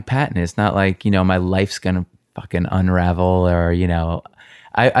drink with Mike Patton? It's not like, my life's gonna fucking unravel, or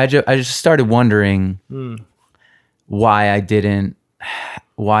I just started wondering why I didn't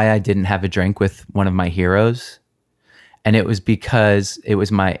have a drink with one of my heroes. And it was because it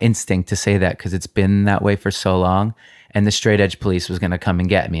was my instinct to say that, because it's been that way for so long, and the straight edge police was going to come and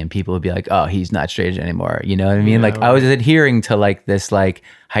get me, and people would be like, "Oh, he's not straight edge anymore." You know what I mean? Like, I was adhering to like this like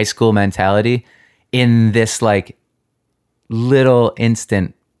high school mentality in this like little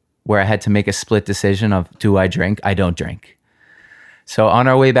instant where I had to make a split decision of, do I drink? I don't drink. So on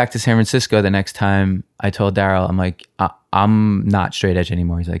our way back to San Francisco, the next time, I told Daryl, I'm like, I'm not straight edge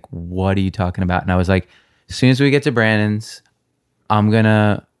anymore. He's like, "What are you talking about?" And I was like, as soon as we get to Brandon's, I'm going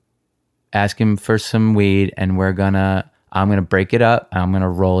to ask him for some weed, and I'm going to break it up, and I'm going to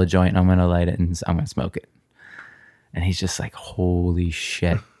roll a joint, and I'm going to light it, and I'm going to smoke it. And he's just like, holy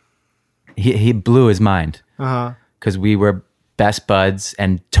shit. He blew his mind, because we were best buds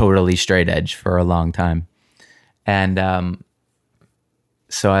and totally straight edge for a long time. And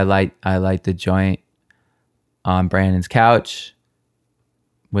so I light the joint on Brandon's couch.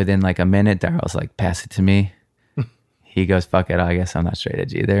 Within like a minute, Daryl's like, "Pass it to me." He goes, "Fuck it, I guess I'm not straight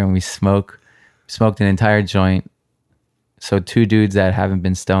edge either." And we smoke smoked an entire joint. So two dudes that haven't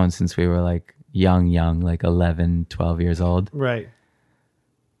been stoned since we were like young, like 11, 12 years old, Right.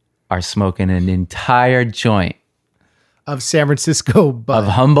 are smoking an entire joint Of San Francisco, but of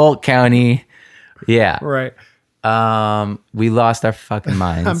Humboldt County. Yeah. right. We lost our fucking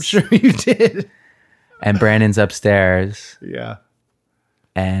minds. I'm sure you did. And Brandon's upstairs, Yeah.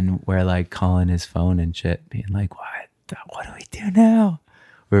 and we're like calling his phone and shit, being like, what do we do now?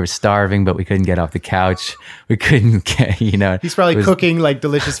 We were starving, but we couldn't get off the couch. We couldn't get, He's probably cooking like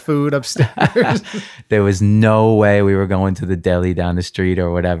delicious food upstairs. There was no way we were going to the deli down the street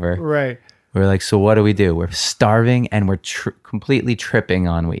or whatever. Right. We were like, so what do we do? We're starving and we're completely tripping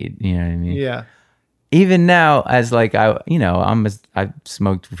on weed. You know what I mean? Yeah. Even now, as like I've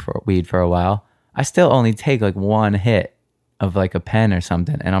smoked weed for a while. I still only take like one hit of like a pen or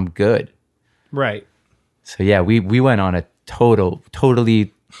something, and I'm good. Right. So yeah, we went on a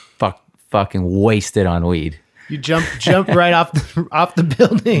totally fucking wasted on weed. You jumped right off the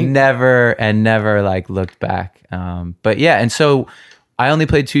building. Never like looked back. But yeah, and so I only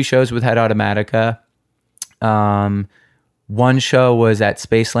played 2 shows with Head Automatica. One show was at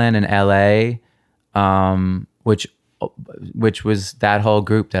Spaceland in LA, which was that whole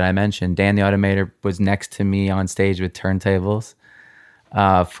group that I mentioned. Dan the Automator was next to me on stage with turntables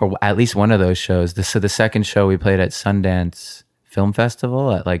for at least one of those shows. So the second show we played at Sundance Film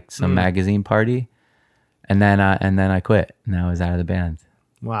Festival at like some magazine party, and then I quit and I was out of the band.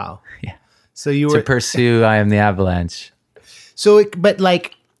 Wow. Yeah. So you to were pursue I Am the Avalanche. So, but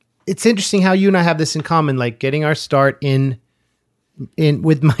like, it's interesting how you and I have this in common. Like getting our start in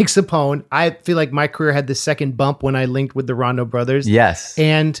with Mike Sapone. I feel like my career had the second bump when I linked with the Rondo Brothers. Yes.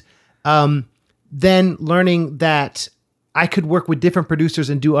 And then learning that I could work with different producers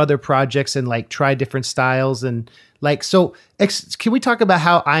and do other projects and like try different styles and like, so can we talk about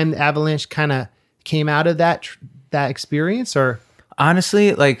how I Am the Avalanche kind of came out of that experience? Or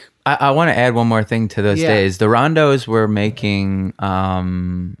honestly, like I want to add one more thing to those days. The Rondos were making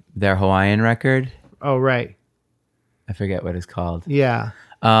their Hawaiian record. Oh, right. I forget what it's called. Yeah.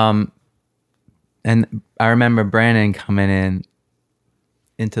 And I remember Brandon coming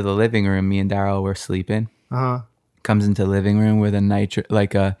into the living room. Me and Daryl were sleeping. Uh-huh. Comes into the living room with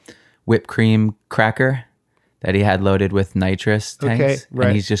a whipped cream cracker that he had loaded with nitrous tanks. Okay, right.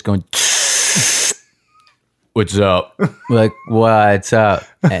 And he's just going, what's up? We're like, what's up?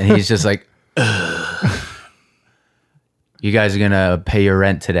 And he's just like, you guys are going to pay your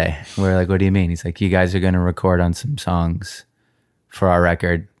rent today. We're like, what do you mean? He's like, you guys are going to record on some songs for our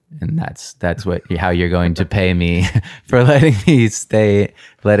record. And that's how you're going to pay me for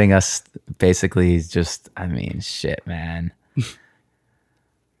letting us basically just, I mean, shit, man.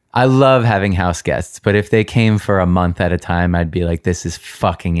 I love having house guests, but if they came for a month at a time, I'd be like, this is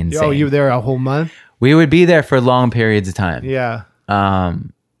fucking insane. Oh, you were there a whole month? We would be there for long periods of time. Yeah. I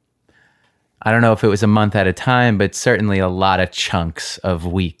don't know if it was a month at a time, but certainly a lot of chunks of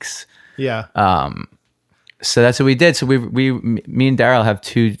weeks. Yeah. So that's what we did. So me and Daryl have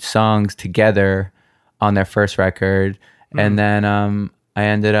 2 songs together on their first record. And then I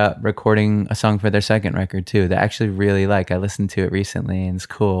ended up recording a song for their second record too that I actually really like. I listened to it recently and it's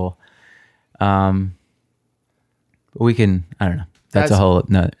cool. But we can, I don't know. That's a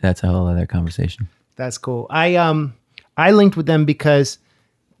whole other conversation. That's cool. I linked with them because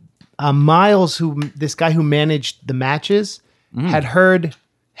Miles, this guy who managed the matches, had heard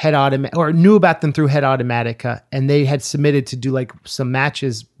Head Automatica or knew about them through Head Automatica, and they had submitted to do like some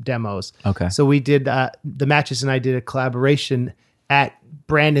matches demos. Okay. So we did the matches, and I did a collaboration at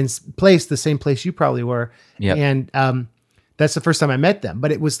Brandon's place, the same place you probably were. Yep. And that's the first time I met them.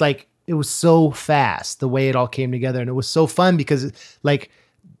 But it was so fast the way it all came together, and it was so fun because like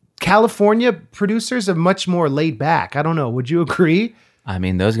California producers are much more laid back. I don't know. Would you agree? I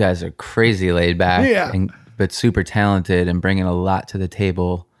mean, those guys are crazy laid back, but super talented and bringing a lot to the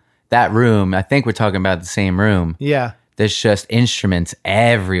table. That room, I think we're talking about the same room. Yeah. There's just instruments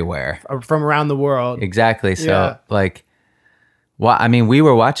everywhere. From around the world. Exactly. So we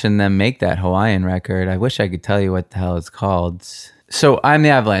were watching them make that Hawaiian record. I wish I could tell you what the hell it's called. So I'm the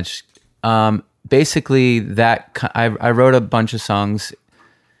Avalanche. Basically, I wrote a bunch of songs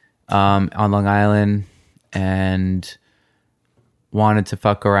on Long Island and wanted to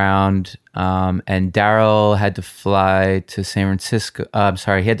fuck around. And Daryl had to fly to San Francisco.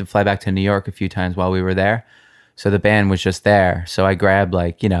 He had to fly back to New York a few times while we were there. So the band was just there. So I grabbed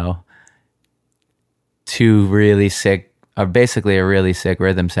 2 really sick, basically a really sick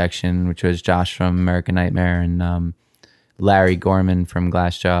rhythm section, which was Josh from American Nightmare and Larry Gorman from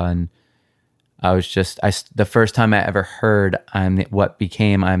Glassjaw. And The first time I ever heard what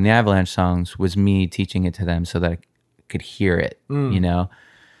became I Am the Avalanche songs was me teaching it to them so that I could hear it, you know?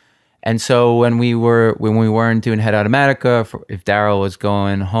 And so when we weren't doing Head Automatica, if Daryl was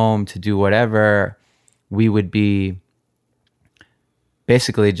going home to do whatever, we would be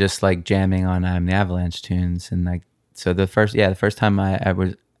basically just like jamming on I Am the Avalanche tunes. And like, so the first time I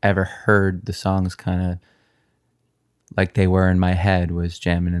ever heard the songs kind of like they were in my head was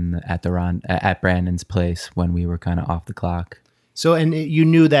jamming at Brandon's place when we were kind of off the clock. So, and you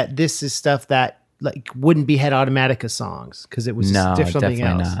knew that this is stuff that like wouldn't be Head Automatica songs because it was something definitely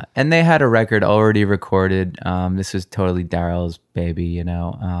else. Not. And they had a record already recorded. This was totally Daryl's baby, you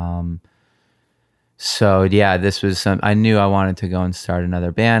know. So yeah, this was I knew I wanted to go and start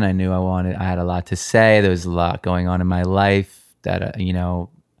another band. I knew I had a lot to say. There was a lot going on in my life that you know,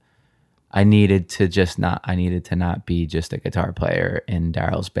 I needed to not be just a guitar player in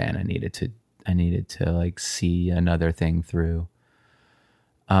Daryl's band. I needed to like see another thing through.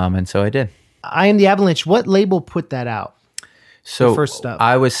 And so I did. I Am the Avalanche. What label put that out? So first stuff.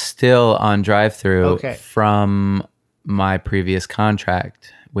 I was still on Drive-Thru Okay. from my previous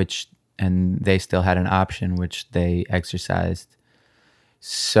contract, and they still had an option, which they exercised.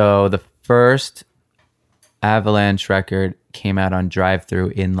 So the first Avalanche record came out on Drive-Thru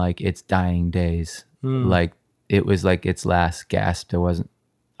in like its dying days. Like it was like its last gasp. There wasn't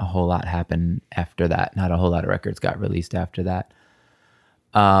a whole lot happened after that. Not a whole lot of records got released after that.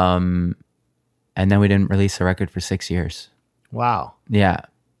 And then we didn't release a record for 6 years. Wow. Yeah.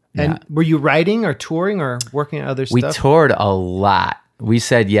 And were you writing or touring or working on other stuff? We toured a lot. We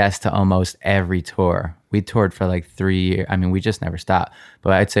said yes to almost every tour. We toured for like 3 years. I mean, we just never stopped.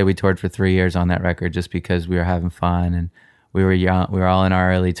 But I'd say we toured for 3 years on that record just because we were having fun and we were young. We were all in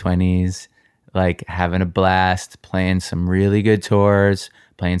our early 20s, like having a blast, playing some really good tours,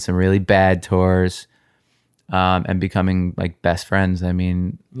 playing some really bad tours. And becoming like best friends. I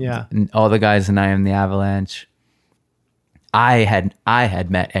mean, yeah, all the guys in I Am the Avalanche, I had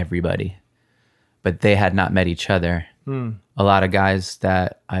met everybody, but they had not met each other. A lot of guys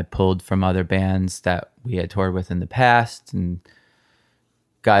that I pulled from other bands that we had toured with in the past, and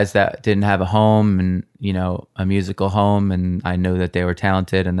guys that didn't have a home and, you know, a musical home, and I knew that they were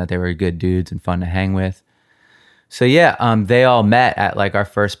talented and that they were good dudes and fun to hang with. So yeah, they all met at like our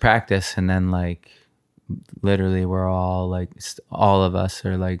first practice, and then like literally we're all like all of us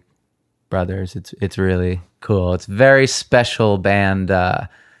are like brothers. It's really cool. It's a very special band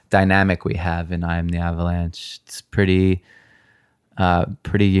dynamic we have in I Am the Avalanche. It's pretty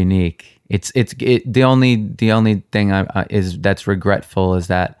unique. The only thing that's regretful is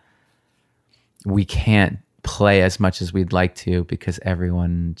that we can't play as much as we'd like to because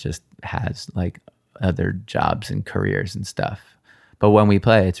everyone just has like other jobs and careers and stuff. But when we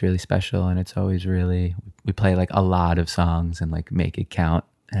play, it's really special, and it's always we play like a lot of songs and like make it count,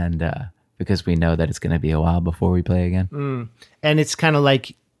 and because we know that it's going to be a while before we play again. And it's kind of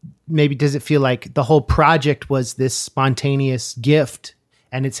like, maybe does it feel like the whole project was this spontaneous gift,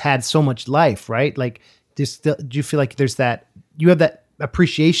 and it's had so much life, right? Like, do you feel like you have that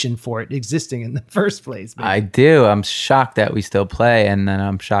appreciation for it existing in the first place? Maybe? I do. I'm shocked that we still play, and then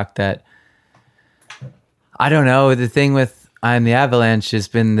I'm shocked that I don't know. The thing with I Am the Avalanche has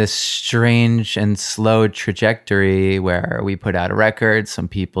been this strange and slow trajectory where we put out a record, some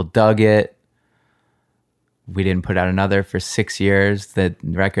people dug it. We didn't put out another for 6 years. The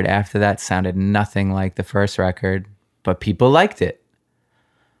record after that sounded nothing like the first record, but people liked it.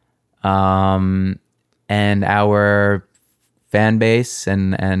 And our fan base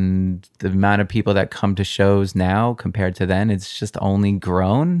and the amount of people that come to shows now compared to then, it's just only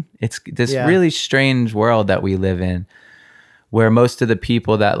grown. It's this really strange world that we live in, where most of the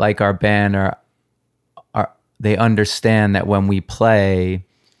people that like our band are they understand that when we play,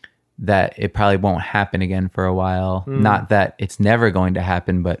 that it probably won't happen again for a while. Not that it's never going to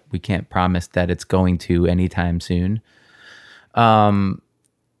happen, but we can't promise that it's going to anytime soon.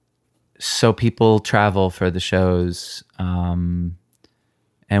 So people travel for the shows, and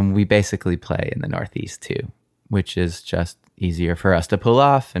we basically play in the Northeast too, which is just easier for us to pull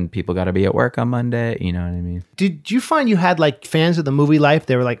off, and people got to be at work on Monday. You know what I mean? Did you find you had like fans of the Movielife?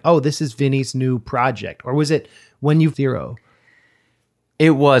 They were like, oh, this is Vinny's new project. Or was it when you zero?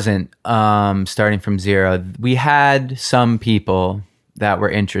 It wasn't starting from zero. We had some people that were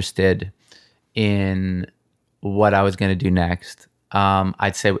interested in what I was going to do next.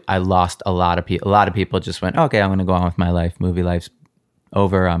 I'd say I lost a lot of people. A lot of people just went, okay, I'm going to go on with my life. Movielife's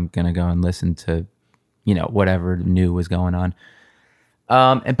over. I'm going to go and listen to, you know, whatever new was going on.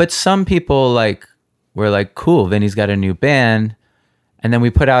 But some people like were like, cool, Vinny's got a new band. And then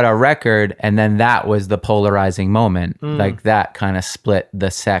we put out our record, and then that was the polarizing moment. Like that kind of split the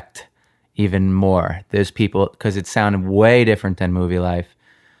sect even more. There's people, because it sounded way different than Movielife.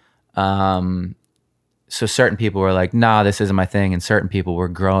 So certain people were like, nah, this isn't my thing. And certain people were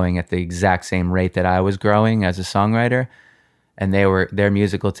growing at the exact same rate that I was growing as a songwriter. And their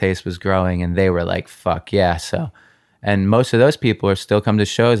musical taste was growing, and they were like, fuck yeah. So, and most of those people are still come to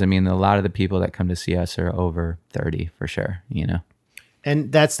shows. I mean, a lot of the people that come to see us are over 30 for sure, you know?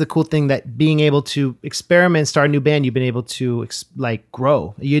 And that's the cool thing, that being able to experiment, start a new band, you've been able to like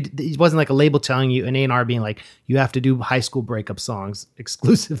grow. It wasn't like a label telling you, an A&R being like, you have to do high school breakup songs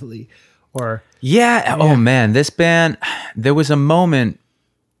exclusively, or yeah. Oh man, this band. There was a moment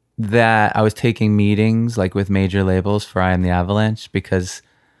that I was taking meetings like with major labels for I Am the Avalanche because,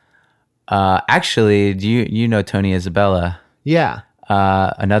 actually, you know Tony Isabella? Yeah.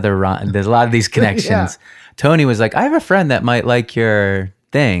 Another Ron. There's a lot of these connections. Yeah. Tony was like, I have a friend that might like your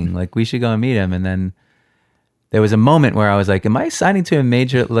thing. Like, we should go and meet him. And then there was a moment where I was like, am I signing to a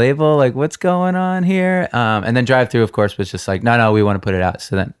major label? Like, what's going on here? And then Drive Thru, of course, was just like, no, we want to put it out.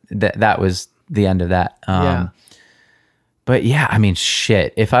 So then that was the end of that. But yeah, I mean,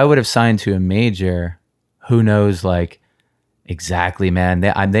 shit. If I would have signed to a major, who knows, like, exactly, man.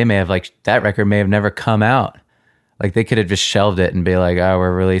 They may have, like, that record may have never come out. Like, they could have just shelved it and be like, oh,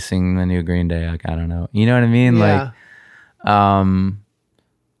 we're releasing the new Green Day. Like, I don't know. You know what I mean? Yeah. Like,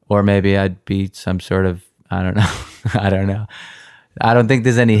 or maybe I'd be some sort of, I don't know. I don't know. I don't think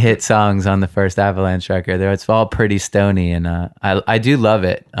there's any hit songs on the first Avalanche record. It's all pretty stony, and I do love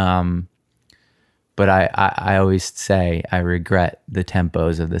it. But I always say I regret the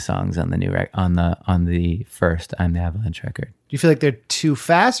tempos of the songs on the new on the first I'm the Avalanche record. Do you feel like they're too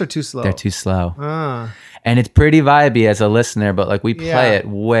fast or too slow? They're too slow. And it's pretty vibey as a listener, but like we play it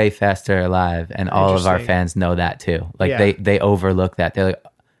way faster live, and all of our fans know that too. Like they overlook that.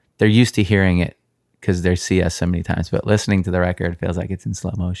 They're used to hearing it because they see us so many times, but listening to the record feels like it's in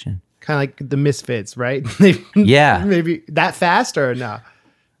slow motion. Kind of like the Misfits, right? Yeah. Maybe that fast or no?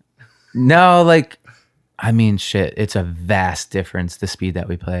 No, like, I mean, shit, it's a vast difference, the speed that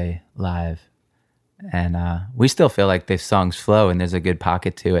we play live. And we still feel like the songs flow and there's a good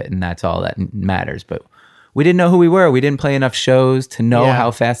pocket to it, and that's all that matters. But we didn't know who we were. We didn't play enough shows to know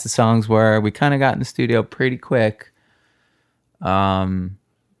how fast the songs were. We kind of got in the studio pretty quick.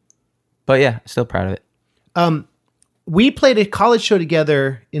 But yeah, still proud of it. We played a college show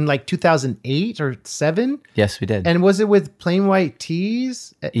together in like 2008 or 7. Yes, we did. And was it with Plain White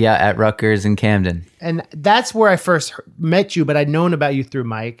Tees? Yeah, at Rutgers in Camden. And that's where I first met you, but I'd known about you through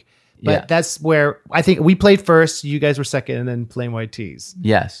Mike. But that's where I think we played first, you guys were second, and then Plain White Tees.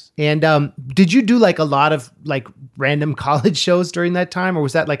 Yes. And did you do like a lot of like random college shows during that time, or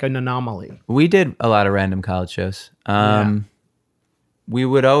was that like an anomaly? We did a lot of random college shows. We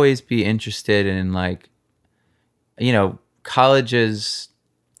would always be interested in, like, you know, colleges.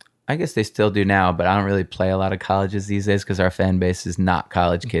 I guess they still do now, but I don't really play a lot of colleges these days because our fan base is not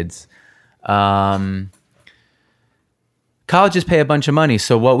college kids. Colleges pay a bunch of money.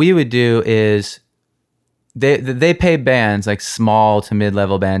 So what we would do is they pay bands, like small to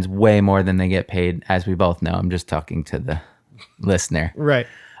mid-level bands, way more than they get paid, as we both know. I'm just talking to the listener. Right.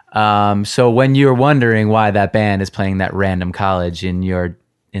 So when you're wondering why that band is playing that random college in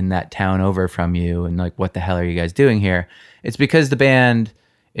that town over from you, and like, what the hell are you guys doing here? It's because the band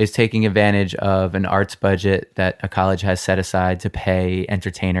is taking advantage of an arts budget that a college has set aside to pay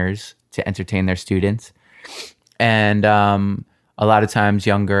entertainers to entertain their students. And a lot of times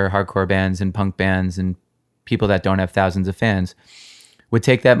younger hardcore bands and punk bands and people that don't have thousands of fans would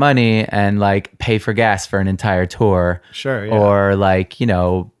take that money and like pay for gas for an entire tour. Sure. Yeah. Or like, you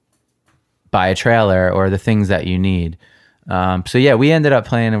know, buy a trailer or the things that you need. So yeah, we ended up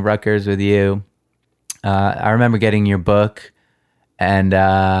playing in Rutgers with you. I remember getting your book and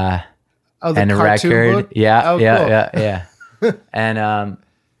a record. Book? Yeah. Oh, yeah.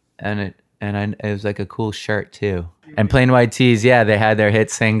 And it was like a cool shirt too. And Plain White Tees, yeah, they had their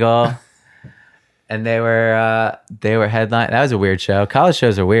hit single, and they were headline. That was a weird show. College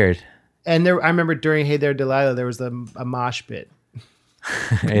shows are weird. And I remember during Hey There Delilah, there was a mosh pit.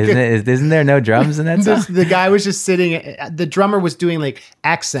 Isn't there no drums in that song? The guy was just sitting. The drummer was doing like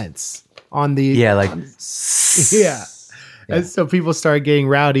accents on the yeah. And so people started getting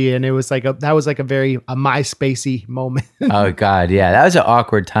rowdy, and it was like that was like a very MySpacey moment. Oh God, yeah, that was an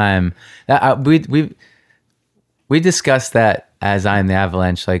awkward time. We discussed that as I Am the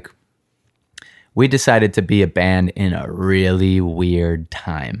Avalanche. Like, we decided to be a band in a really weird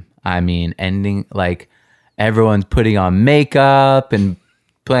time. I mean, ending like everyone's putting on makeup and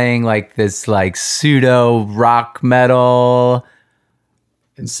playing like this like pseudo rock metal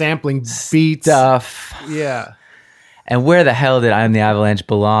and sampling beats stuff. Yeah. And where the hell did I Am the Avalanche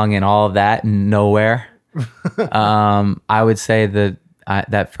belong in all of that? Nowhere. I would say that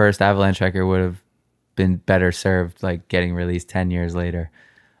that first Avalanche record would have been better served like getting released 10 years later,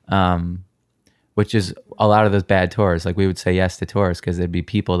 which is a lot of those bad tours. Like we would say yes to tours because there'd be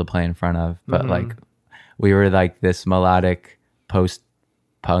people to play in front of, but like we were like this melodic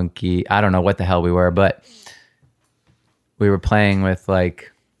post-punky, I don't know what the hell we were, but we were playing with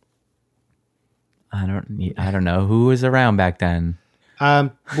like, I don't know who was around back then.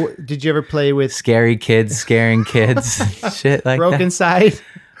 Did you ever play with scary kids, scaring kids, shit like Broken that? Side?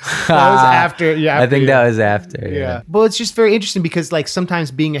 That was after. Yeah, I think that was after. Yeah. Well, it's just very interesting because like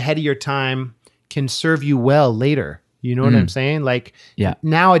sometimes being ahead of your time can serve you well later. You know what I'm saying? Like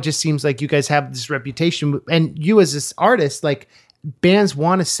now it just seems like you guys have this reputation, and you as this artist, like bands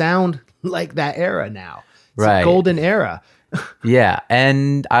want to sound like that era now. It's a golden era. Yeah,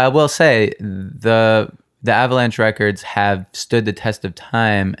 and I will say the Avalanche records have stood the test of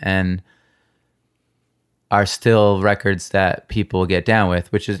time and are still records that people get down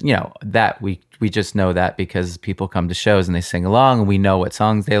with, which is, you know, that we just know that because people come to shows and they sing along and we know what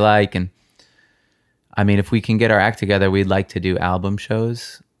songs they like. And I mean, if we can get our act together, we'd like to do album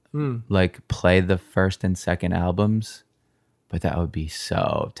shows, like play the first and second albums, but that would be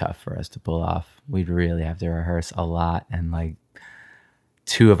so tough for us to pull off. We'd really have to rehearse a lot. And like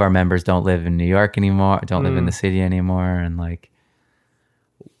 2 of our members don't live in New York anymore, don't live in the city anymore. And like,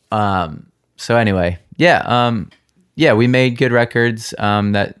 so anyway, we made good records,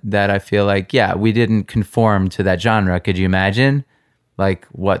 that I feel like, we didn't conform to that genre. Could you imagine like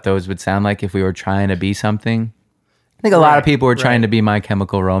what those would sound like if we were trying to be something? I think a lot of people were trying to be My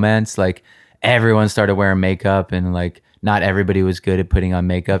Chemical Romance. Like everyone started wearing makeup and like not everybody was good at putting on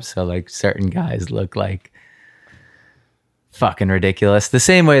makeup. So like certain guys look like fucking ridiculous. The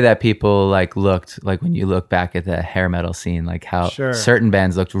same way that people like looked like when you look back at the hair metal scene, like how certain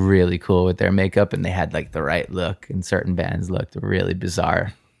bands looked really cool with their makeup and they had like the right look, and certain bands looked really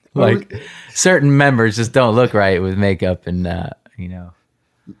bizarre. Like certain members just don't look right with makeup, and you know,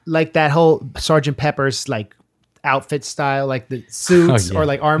 like that whole Sgt. Pepper's like outfit style, like the suits or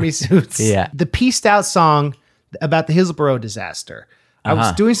like army suits. The Peaced Out song about the Hillsborough disaster. I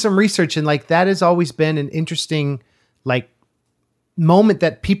was doing some research, and like that has always been an interesting like moment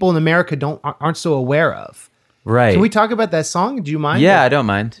that people in America aren't so aware of. Right. Can we talk about that song? Do you mind? Yeah, I don't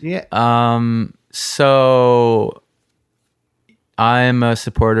mind. Yeah. So I'm a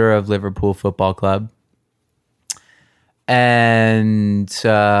supporter of Liverpool Football Club. And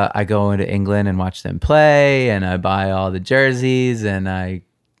I go into England and watch them play, and I buy all the jerseys, and I,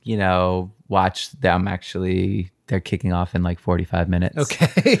 you know, watch them. They're kicking off in like 45 minutes.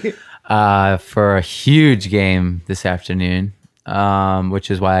 Okay. For a huge game this afternoon,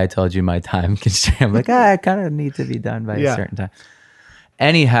 which is why I told you my time constraint. I'm like, I kind of need to be done by a certain time.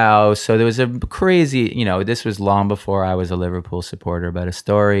 Anyhow, so there was a crazy, you know, this was long before I was a Liverpool supporter, but a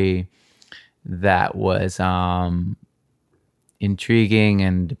story that was intriguing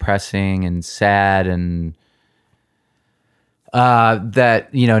and depressing and sad, and that,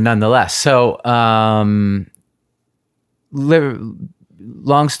 you know, nonetheless. So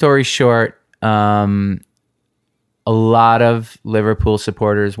long story short, a lot of Liverpool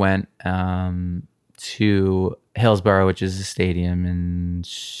supporters went to Hillsborough, which is a stadium in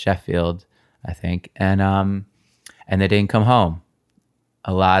Sheffield, I think, and they didn't come home.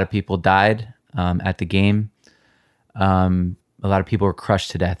 A lot of people died at the game. A lot of people were crushed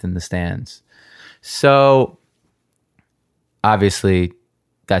to death in the stands. So obviously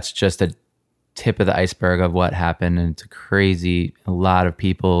that's just a tip of the iceberg of what happened. And it's crazy. A lot of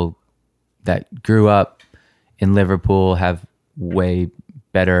people that grew up in Liverpool have way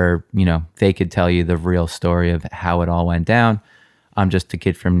better, you know, they could tell you the real story of how it all went down. I'm just a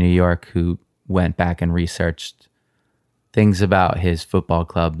kid from New York who went back and researched things about his football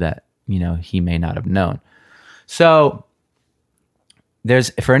club that, you know, he may not have known. So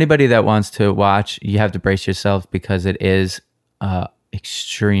for anybody that wants to watch, you have to brace yourself because it is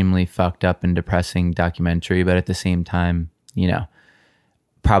extremely fucked up and depressing documentary, but at the same time, you know,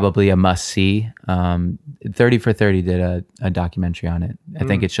 probably a must see. 30 for 30 did a documentary on it. I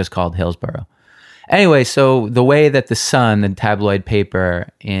think it's just called Hillsborough. Anyway, so the way that the Sun, the tabloid paper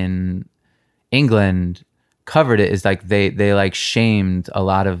in England, covered it is like they like shamed a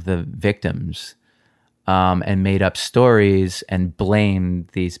lot of the victims, and made up stories and blamed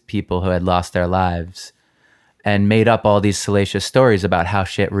these people who had lost their lives, and made up all these salacious stories about how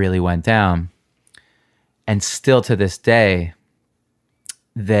shit really went down. And still to this day,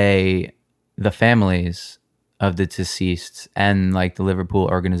 the families of the deceased and like the Liverpool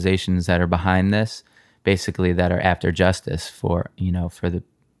organizations that are behind this, basically that are after justice for, you know,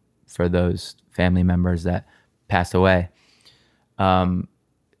 for those family members that passed away,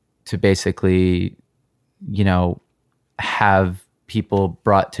 to basically, you know, have people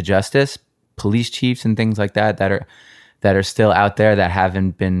brought to justice, police chiefs and things like that are still out there that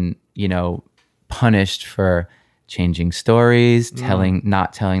haven't been, you know, punished for changing stories,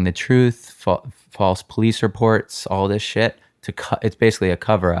 not telling the truth, false police reports, all this shit. It's basically a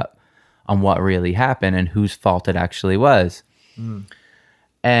cover up on what really happened and whose fault it actually was.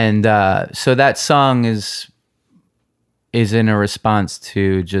 And so that song is in a response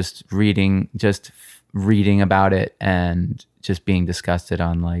to just reading about it and just being disgusted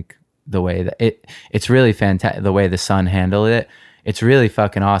on like the way that it's really fantastic, the way the Sun handled it. It's really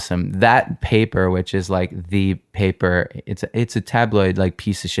fucking awesome. That paper, which is like the paper, it's a tabloid like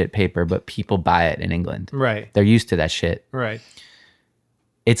piece of shit paper, but people buy it in England. Right. They're used to that shit. Right.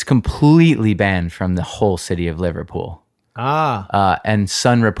 It's completely banned from the whole city of Liverpool. And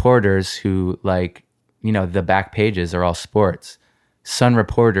Sun reporters who, like, you know, the back pages are all sports. Sun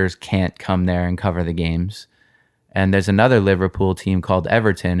reporters can't come there and cover the games. And there's another Liverpool team called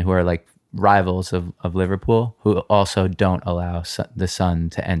Everton who are like rivals of Liverpool who also don't allow the Sun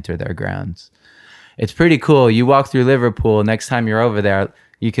to enter their grounds. It's pretty cool. You walk through Liverpool, next time you're over there,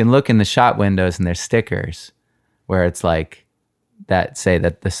 you can look in the shop windows and there's stickers where it's like that say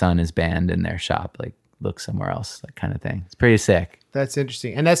that the Sun is banned in their shop, like look somewhere else, that kind of thing. It's pretty sick. That's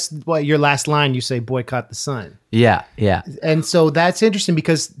interesting. And that's what your last line, you say, boycott the Sun. Yeah, yeah. And so that's interesting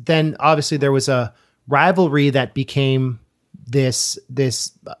because then obviously there was a rivalry that became this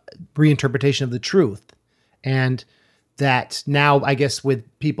reinterpretation of the truth. And that now, I guess, with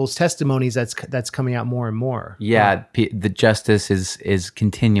people's testimonies, that's coming out more and more. Yeah, the justice is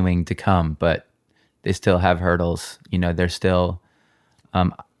continuing to come, but they still have hurdles. You know, they're still...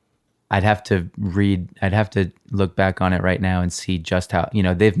 I'd have to look back on it right now and see just how, you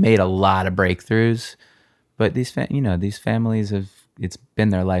know, they've made a lot of breakthroughs, but these families it's been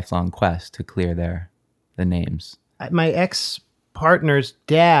their lifelong quest to clear the names. My ex-partner's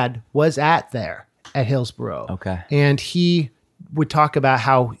dad was at Hillsborough. Okay. And he would talk about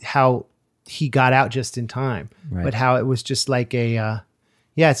how he got out just in time, right. But how it was just like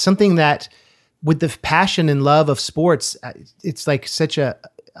it's something that with the passion and love of sports, it's like such a,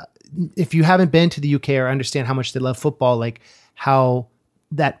 if you haven't been to the UK or understand how much they love football, like how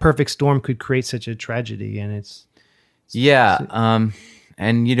that perfect storm could create such a tragedy. And it's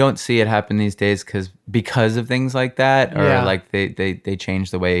and you don't see it happen these days because of things like that, or like they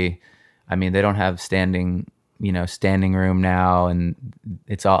change the way. I mean, they don't have standing room now, and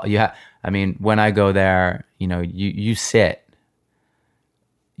it's all you have. I mean, when I go there, you know, you sit.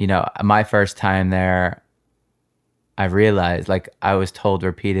 You know, my first time there, I realized, like, I was told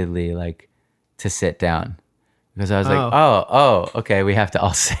repeatedly, like, to sit down because I was like, oh, okay, we have to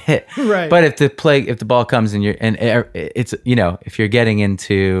all sit. Right. But if the ball comes and it's, you know, if you're getting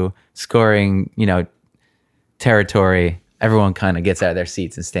into scoring, you know, territory, everyone kind of gets out of their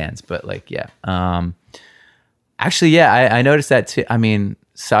seats and stands. But like, yeah, actually, yeah, I noticed that too. I mean,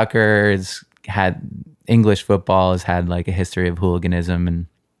 English football has had like a history of hooliganism and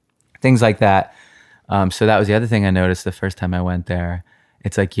things like that. So that was the other thing I noticed the first time I went there.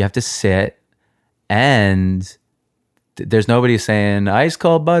 It's like you have to sit, and there's nobody saying ice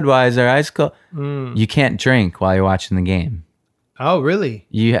cold Budweiser, ice cold. You can't drink while you're watching the game. Oh, really?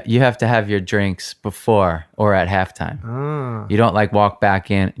 You have to have your drinks before or at halftime. You don't like walk back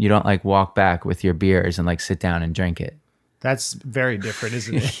in. You don't like walk back with your beers and like sit down and drink it. That's very different,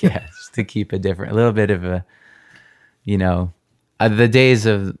 isn't it? Yeah, just to keep a little bit of a, you know. The days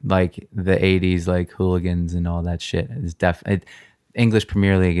of like the 80s, like hooligans and all that shit is English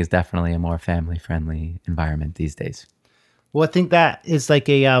Premier League is definitely a more family friendly environment these days. Well, I think that is like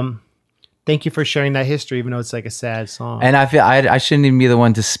thank you for sharing that history, even though it's like a sad song. And I feel I shouldn't even be the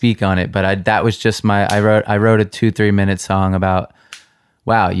one to speak on it, but that was just I wrote a 2-3 minute song about,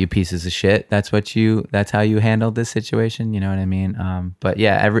 wow, you pieces of shit. That's how you handled this situation. You know what I mean? But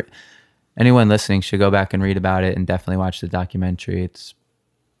yeah, anyone listening should go back and read about it and definitely watch the documentary. It's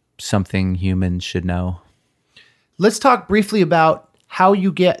something humans should know. Let's talk briefly about how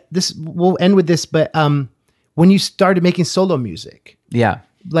you get this. We'll end with this, but when you started making solo music,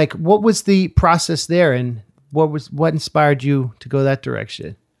 like what was the process there, and what inspired you to go that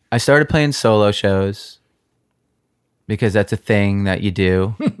direction? I started playing solo shows because that's a thing that you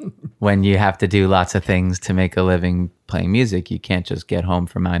do when you have to do lots of things to make a living playing music. You can't just get home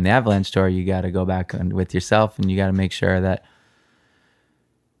from I Am the Avalanche tour. You got to go back with yourself, and you got to make sure that,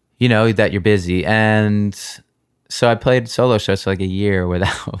 you know, that you're busy. And so I played solo shows for like a year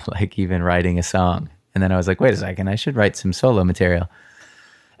without like even writing a song. And then I was like, wait a second, I should write some solo material.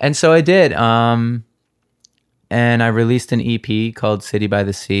 And so I did. And I released an EP called City by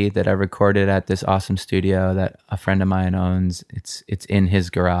the Sea that I recorded at this awesome studio that a friend of mine owns. It's in his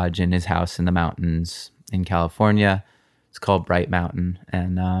garage, in his house in the mountains in California. It's called Bright Mountain.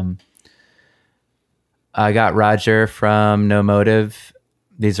 And I got Roger from No Motive.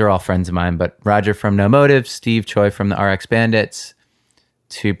 These are all friends of mine, but Roger from No Motive, Steve Choi from the RX Bandits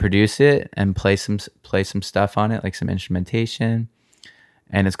to produce it and play some stuff on it, like some instrumentation.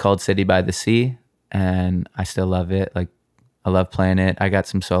 And it's called City by the Sea. And I still love it. Like, I love playing it. I got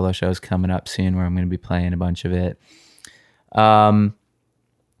some solo shows coming up soon where I'm going to be playing a bunch of it. And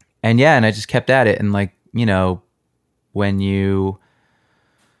I just kept at it. And like, you know, when you're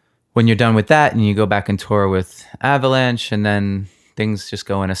done with that and you go back and tour with Avalanche, and then things just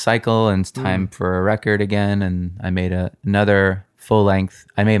go in a cycle and it's time for a record again. And I made another full length.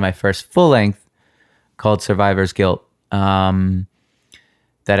 I made my first full length called Survivor's Guilt,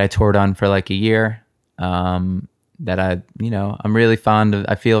 that I toured on for like a year. That I'm really fond of.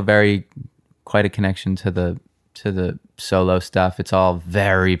 I feel quite a connection to the solo stuff. It's all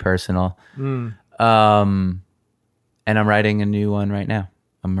very personal. And I'm writing a new one right now.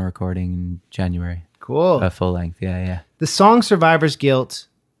 I'm recording in January. Cool. A full length. Yeah. The song Survivor's Guilt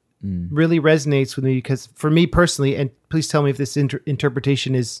really resonates with me because for me personally, and please tell me if this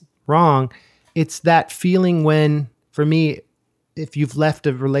interpretation is wrong, it's that feeling when, for me, if you've left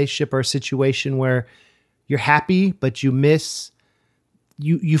a relationship or a situation where you're happy, but you miss,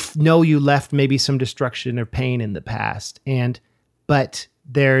 you know you left maybe some destruction or pain in the past. But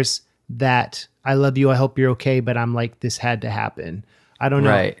there's that, I love you, I hope you're okay, but I'm like, this had to happen. I don't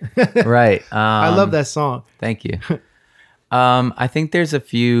know. Right. I love that song. Thank you. I think there's a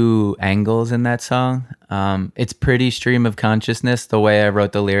few angles in that song. It's pretty stream of consciousness. The way I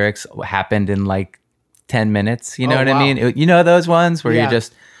wrote the lyrics happened in like 10 minutes. You know what I mean? You know those ones where you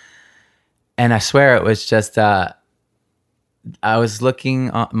just, and I swear it was just, I was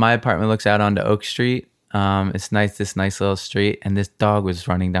looking, my apartment looks out onto Oak Street. It's nice, this nice little street, and this dog was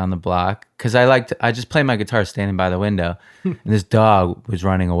running down the block because I just play my guitar standing by the window, and this dog was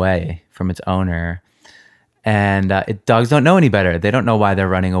running away from its owner. And dogs don't know any better. They don't know why they're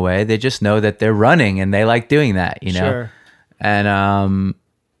running away. They just know that they're running, and they like doing that, you know? Sure. And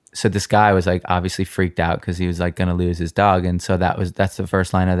so this guy was like obviously freaked out because he was like going to lose his dog. And so that's the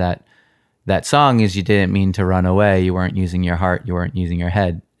first line of that song is, you didn't mean to run away. You weren't using your heart. You weren't using your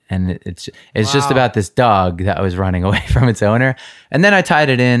head. And it's just about this dog that was running away from its owner. And then I tied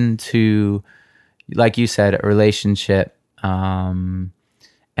it into, like you said, a relationship,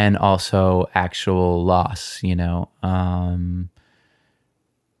 and also actual loss, you know.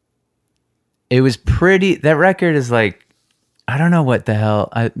 It was pretty, that record is like, I don't know what the hell,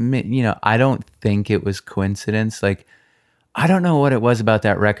 I don't think it was coincidence. Like, I don't know what it was about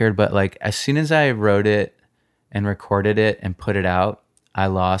that record, but like as soon as I wrote it and recorded it and put it out, I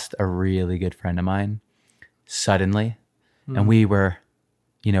lost a really good friend of mine suddenly. And we were,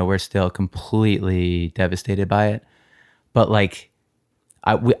 we're still completely devastated by it. But like,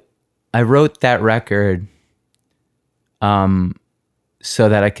 I wrote that record so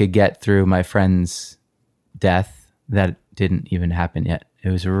that I could get through my friend's death that didn't even happen yet. It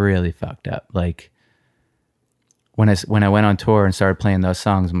was really fucked up. Like, when I went on tour and started playing those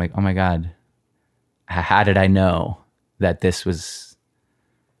songs, I'm like, oh my God, how did I know that this was...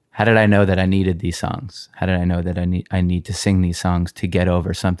 How did I know that I needed these songs? How did I know that I need to sing these songs to get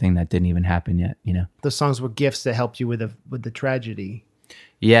over something that didn't even happen yet? You know, those songs were gifts that helped you with the tragedy.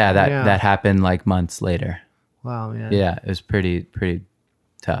 Yeah, that happened like months later. Wow, man. Yeah, it was pretty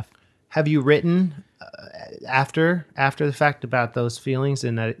tough. Have you written after the fact about those feelings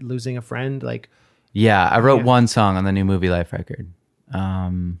and losing a friend? Like, yeah, I wrote one song on the new Movielife record.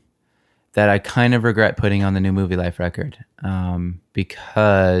 That I kind of regret putting on the new Movielife record,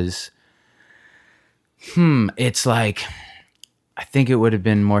 because it's like, I think it would have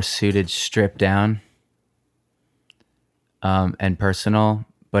been more suited stripped down and personal,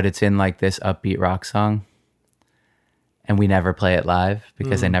 but it's in like this upbeat rock song, and we never play it live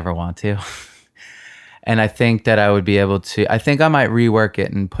because I never want to. And I think that I would be able to, I think I might rework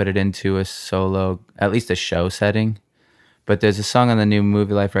it and put it into a solo, at least a show setting. But there's a song on the new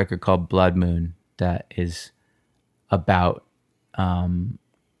Movielife record called Blood Moon that is about,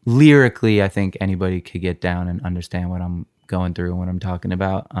 lyrically, I think anybody could get down and understand what I'm going through and what I'm talking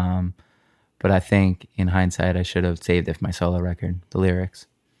about. But I think in hindsight, I should have saved it for my solo record, the lyrics.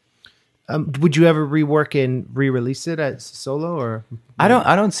 Would you ever rework and re-release it as solo or? I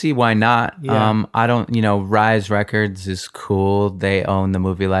don't see why not. Yeah. I don't, Rise Records is cool. They own the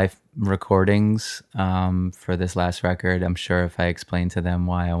Movielife recordings for this last record. I'm sure if I explained to them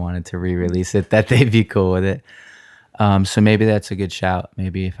why I wanted to re-release it, that they'd be cool with it. So maybe that's a good shout.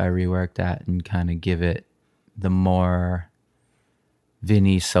 Maybe if I rework that and kind of give it the more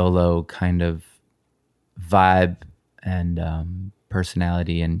Vinnie solo kind of vibe and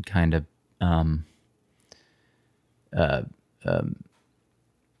personality and kind of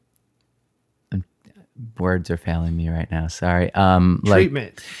words are failing me right now. Sorry.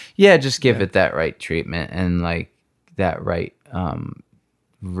 Treatment. Yeah, just give it that right treatment and like that right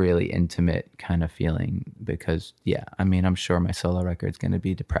really intimate kind of feeling, because I'm sure my solo record's going to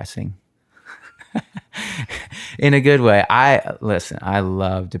be depressing. In a good way. I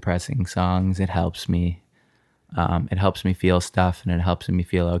love depressing songs. It helps me. It helps me feel stuff, and it helps me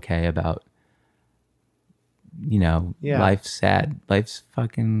feel okay about, life's sad. Life's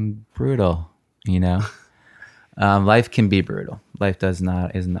fucking brutal, Life can be brutal. Life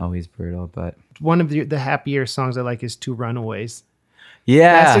isn't always brutal, but one of the happier songs I like is Two Runaways.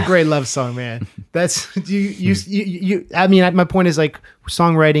 Yeah. That's a great love song, man. That's you I mean, my point is like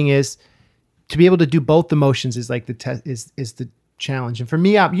songwriting is to be able to do both emotions is like is the challenge. And for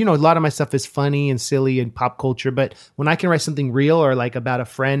me, a lot of my stuff is funny and silly and pop culture, but when I can write something real or like about a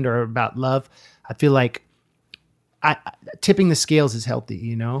friend or about love, I feel like tipping the scales is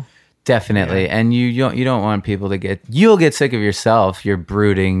healthy, Definitely. Yeah. And you don't want people to you'll get sick of yourself, your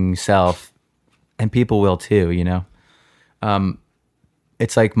brooding self, and people will too,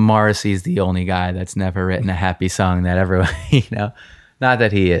 It's like Morrissey's the only guy that's never written a happy song that everyone, not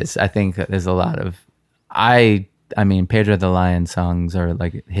that he is. I think that there's a lot of, I mean, Pedro the Lion songs are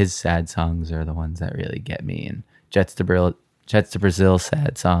like his sad songs are the ones that really get me, and Jets to Brazil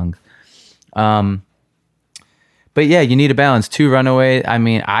sad songs. But yeah, you need a balance. Two Runaway. I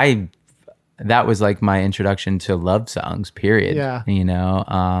mean, that was like my introduction to love songs, period. Yeah.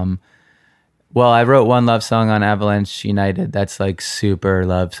 Well, I wrote one love song on Avalanche United. That's like super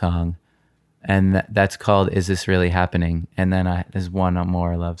love song. And that's called Is This Really Happening? And then there's one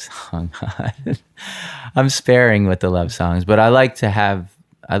more love song. I'm sparing with the love songs, but I like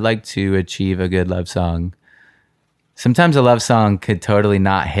to achieve a good love song. Sometimes a love song could totally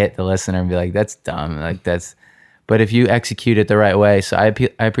not hit the listener and be like, that's dumb. But if you execute it the right way, so I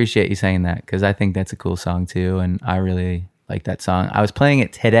appreciate you saying that, because I think that's a cool song too. And I really like that song. I was playing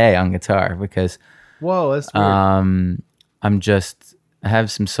it today on guitar because whoa, that's weird. I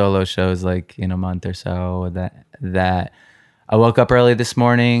have some solo shows like in a month or so that I woke up early this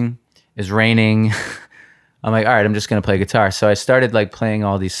morning. It's raining. I'm like, all right, I'm just gonna play guitar. So I started like playing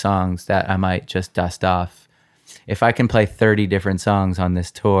all these songs that I might just dust off. If I can play 30 different songs on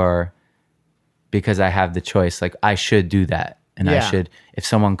this tour, because I have the choice, like I should do that. And I should, if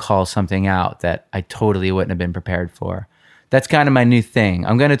someone calls something out that I totally wouldn't have been prepared for. That's kind of my new thing.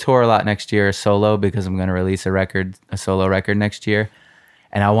 I'm going to tour a lot next year solo, because I'm going to release a solo record next year.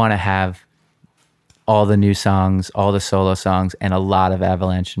 And I want to have all the new songs, all the solo songs, and a lot of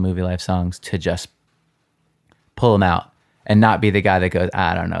Avalanche and Movielife songs to just pull them out and not be the guy that goes,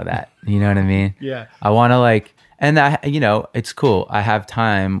 I don't know that. You know what I mean? Yeah. I want to and it's cool. I have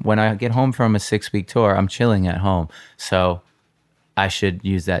time. When I get home from a 6-week tour, I'm chilling at home. So I should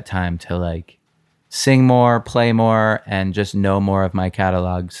use that time to sing more, play more, and just know more of my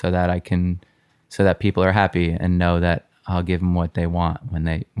catalog so that people are happy and know that I'll give them what they want when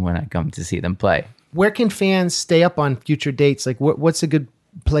I come to see them play. Where can fans stay up on future dates? Like what's a good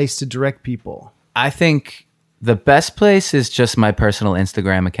place to direct people? I think the best place is just my personal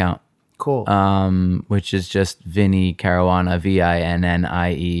Instagram account. Cool. Which is just Vinnie Caruana,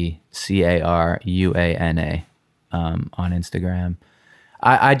 VINNIE CARUANA, on Instagram.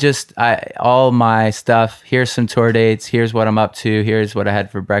 All my stuff. Here's some tour dates. Here's what I'm up to. Here's what I had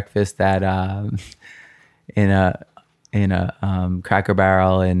for breakfast at in a Cracker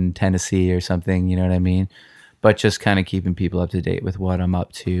Barrel in Tennessee or something. You know what I mean? But just kind of keeping people up to date with what I'm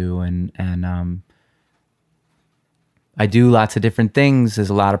up to, and I do lots of different things. There's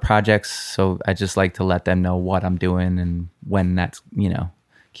a lot of projects, so I just like to let them know what I'm doing and when that's,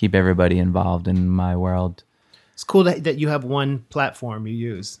 keep everybody involved in my world. It's cool that you have one platform you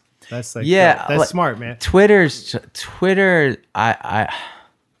use. That's that's smart, man. Twitter. I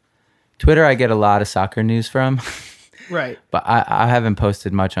get a lot of soccer news from. Right. But I haven't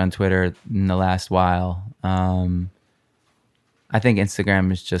posted much on Twitter in the last while. I think Instagram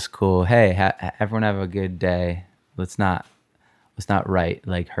is just cool. Hey, everyone have a good day. Let's not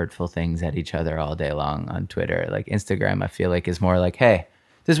write hurtful things at each other all day long on Twitter. Instagram, I feel like is more like, hey,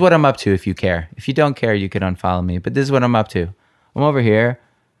 This is what I'm up to if you care. If you don't care, you could unfollow me. But this is what I'm up to. I'm over here,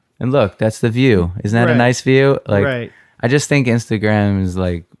 and look, that's the view. Isn't that a nice view? Like, I just think Instagram is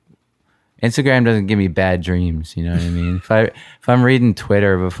like, Instagram doesn't give me bad dreams. You know what I mean? If I'm reading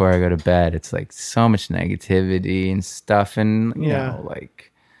Twitter before I go to bed, it's like so much negativity and stuff, and you know,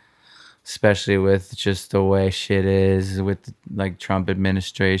 like, especially with just the way shit is with like Trump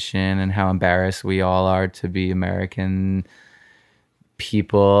administration and how embarrassed we all are to be American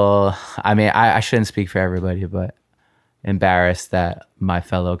people. I mean, I shouldn't speak for everybody, but embarrassed that my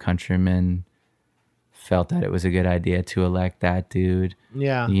fellow countrymen felt that it was a good idea to elect that dude.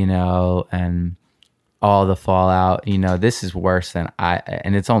 Yeah. You know, and all the fallout, you know, this is worse than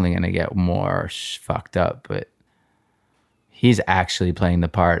and it's only going to get more fucked up, but he's actually playing the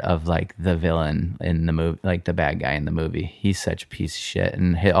part of like the villain in the movie, like the bad guy in the movie. He's such a piece of shit,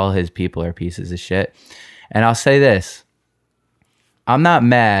 and all his people are pieces of shit. And I'll say this, I'm not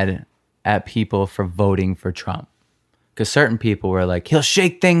mad at people for voting for Trump, because certain people were like, he'll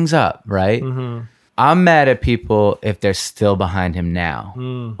shake things up, right? Mm-hmm. I'm mad at people if they're still behind him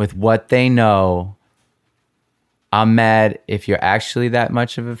now with what they know. I'm mad if you're actually that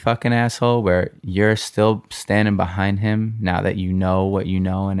much of a fucking asshole where you're still standing behind him now that you know what you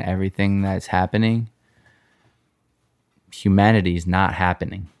know and everything that's happening. Humanity is not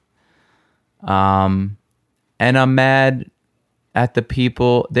happening. And I'm mad at the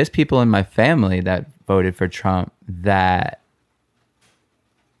people, there's people in my family that voted for Trump that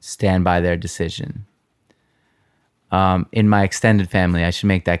stand by their decision. In my extended family, I should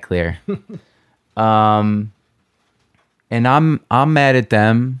make that clear. And I'm mad at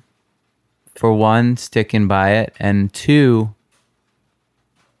them for one, sticking by it, and two,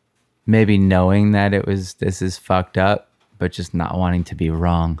 maybe knowing that this is fucked up, but just not wanting to be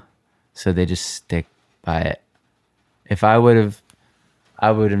wrong. So they just stick by it. If I would have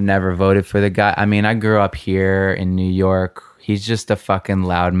never voted for the guy. I mean, I grew up here in New York. He's just a fucking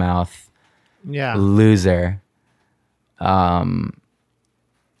loudmouth loser.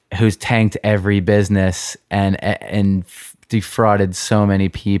 Who's tanked every business and defrauded so many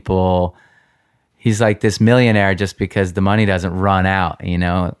people. He's like this millionaire just because the money doesn't run out, you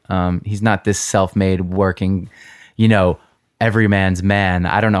know? He's not this self-made working, you know, everyman's man.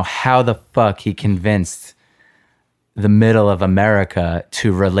 I don't know how the fuck he convinced the middle of America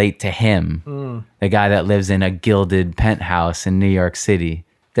to relate to him, the guy that lives in a gilded penthouse in New York City.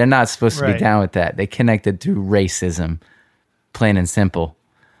 They're not supposed to be down with that. They connected through racism, plain and simple.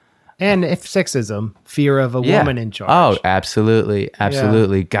 And if sexism, fear of a woman in charge. Oh, absolutely.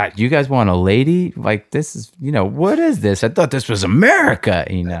 Absolutely. Yeah. God, you guys want a lady? Like, this is, you know, what is this? I thought this was America,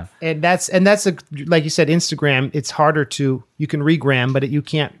 you know. And that's like you said, Instagram, it's harder to, you can regram, but you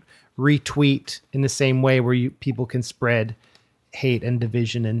can't retweet in the same way where people can spread hate and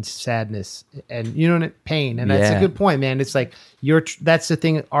division and sadness and, you know, pain. And that's a good point, man. It's like that's the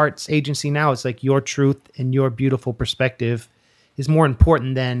thing, arts agency now. It's like your truth and your beautiful perspective is more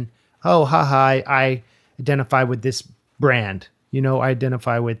important than, oh, I identify with this brand. You know, I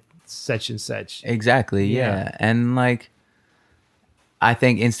identify with such and such. Exactly, yeah. And like, I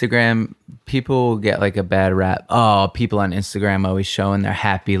think Instagram, people get like a bad rap. Oh, people on Instagram always showing their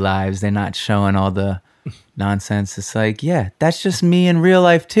happy lives. They're not showing all the nonsense. It's like, yeah, that's just me in real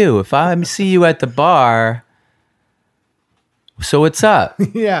life too. If I see you at the bar, so what's up?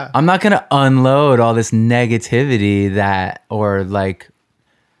 Yeah. I'm not going to unload all this negativity or like,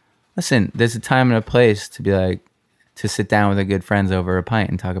 listen, there's a time and a place to be like, to sit down with a good friends over a pint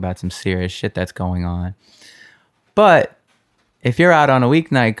and talk about some serious shit that's going on. But if you're out on a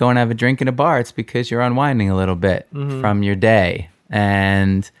weeknight, go and have a drink in a bar, it's because you're unwinding a little bit from your day.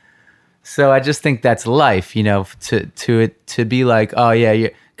 And so I just think that's life, you know, to be like, oh yeah,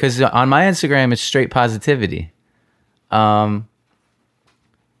 because on my Instagram, it's straight positivity. Because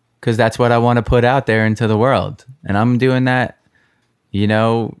that's what I want to put out there into the world. And I'm doing that, you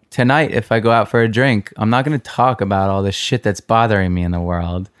know, tonight, if I go out for a drink, I'm not going to talk about all the shit that's bothering me in the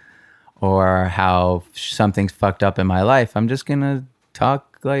world or how something's fucked up in my life. I'm just going to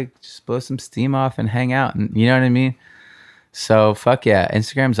talk, like, just blow some steam off and hang out. And you know what I mean? So fuck yeah.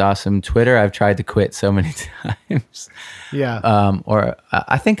 Instagram's awesome. Twitter, I've tried to quit so many times. Yeah. Or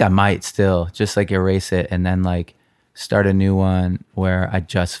I think I might still just like erase it and then like start a new one where I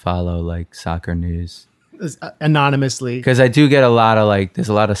just follow like soccer news. Anonymously. Because I do get a lot of like, there's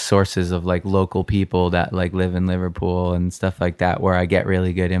a lot of sources of like local people that like live in Liverpool and stuff like that where I get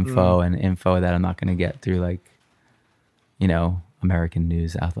really good info and info that I'm not going to get through like, you know, American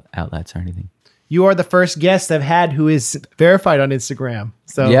news outlets or anything. You are the first guest I've had who is verified on Instagram.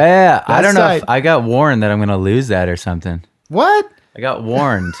 So yeah, I don't know if I got warned that I'm going to lose that or something. What? I got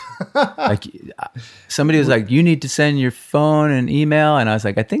warned. Like somebody was like, "You need to send your phone and email," and I was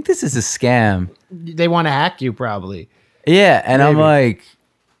like, "I think this is a scam." They want to hack you, probably. Yeah, and I'm like,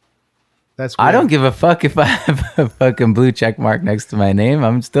 that's weird. I don't give a fuck if I have a fucking blue check mark next to my name.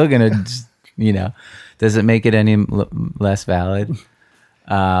 I'm still gonna, just, does it make it any less valid?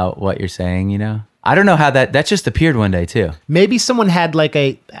 What you're saying, I don't know how that just appeared one day too. Maybe someone had like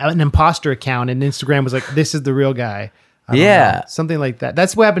an imposter account and Instagram was like, "This is the real guy." I don't know. Something like that.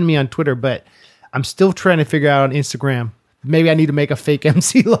 That's what happened to me on Twitter, but I'm still trying to figure out on Instagram. Maybe I need to make a fake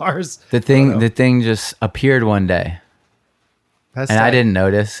MC Lars. The thing just appeared one day. I didn't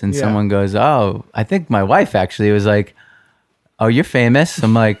notice. And someone goes, "Oh, I think my wife actually was like, oh, you're famous."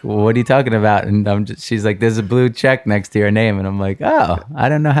 I'm like, well, "What are you talking about?" And she's like, "There's a blue check next to your name." And I'm like, "Oh, I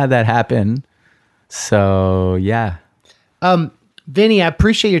don't know how that happened." So yeah. Vinny, I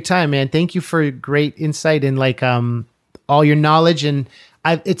appreciate your time, man. Thank you for great insight and all your knowledge. And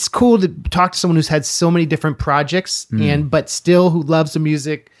it's cool to talk to someone who's had so many different projects but still who loves the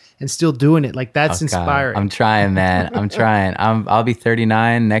music and still doing it. Like that's inspiring. I'm trying, man. I'm trying. I'll be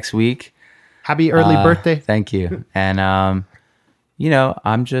 39 next week. Happy early birthday. Thank you. And, I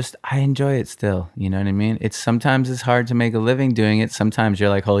enjoy it still. You know what I mean? Sometimes it's hard to make a living doing it. Sometimes you're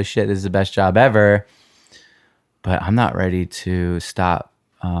like, holy shit, this is the best job ever. But I'm not ready to stop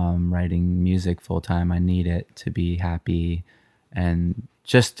writing music full time. I need it to be happy. And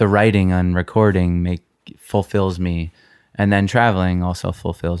just the writing and recording fulfills me. And then traveling also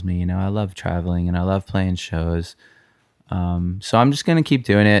fulfills me. I love traveling and I love playing shows. So I'm just going to keep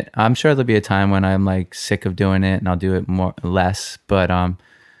doing it. I'm sure there'll be a time when I'm like sick of doing it and I'll do it less, but I'm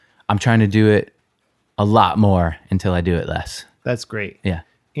trying to do it a lot more until I do it less. That's great. Yeah.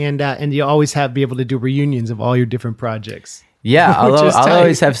 And you always be able to do reunions of all your different projects. Yeah. I'll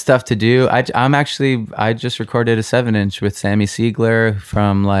always have stuff to do. I just recorded a 7-inch with Sammy Siegler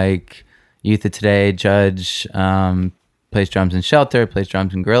from like Youth of Today, Judge, plays drums in Shelter, plays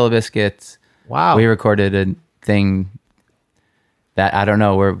drums in Gorilla Biscuits. Wow. We recorded a thing that I don't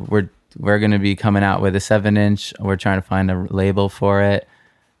know. We're going to be coming out with a 7-inch. We're trying to find a label for it,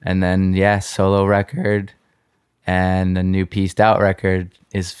 and then solo record, and a new pieced out record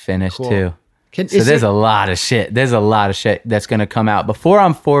is finished too. There's a lot of shit. There's a lot of shit that's going to come out before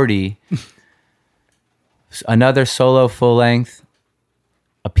I'm 40. Another solo full length,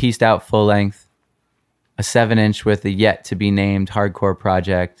 a pieced out full length, a 7-inch with a yet to be named hardcore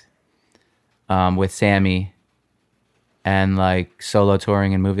project with Sammy. And like solo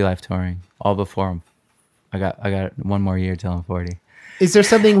touring and Movielife touring, all before him. I got one more year till I'm 40. Is there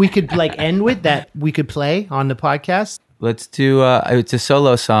something we could like end with that we could play on the podcast? Let's do. It's a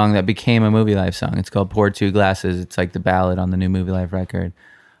solo song that became a Movielife song. It's called "Pour Two Glasses." It's like the ballad on the new Movielife record.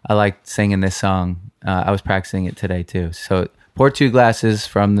 I like singing this song. I was practicing it today too. So "Pour Two Glasses"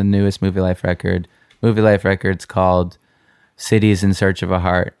 from the newest Movielife record. Movielife record's called "Cities in Search of a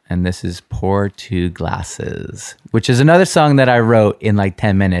Heart," and this is "Pour Two Glasses," which is another song that I wrote in like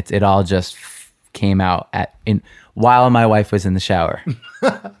 10 minutes. It all just came out while my wife was in the shower.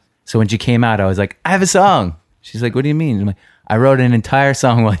 So when she came out, I was like, "I have a song." She's like, "What do you mean?" I'm like, "I wrote an entire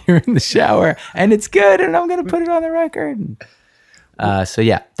song while you were in the shower, and it's good, and I'm gonna put it on the record." So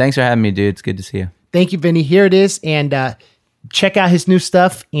yeah, thanks for having me, dude. It's good to see you. Thank you, Vinny. Here it is, and check out his new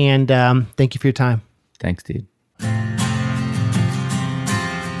stuff. And thank you for your time. Thanks, dude.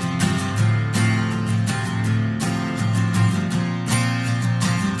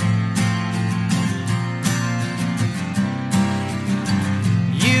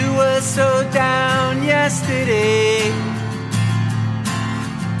 So down yesterday,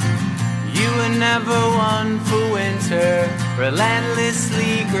 you were never one for winter,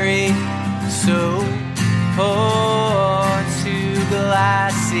 relentlessly great. So pour 2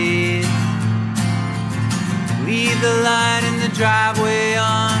 glasses, leave the light in the driveway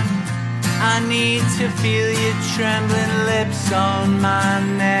on. I need to feel your trembling lips on my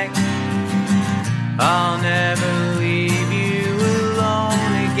neck. I'll never leave you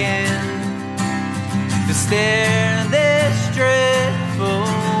alone again to stare at this dreadful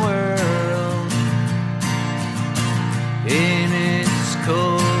world in its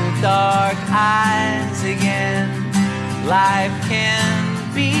cold dark eyes again. Life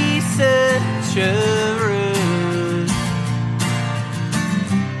can be such a ruse.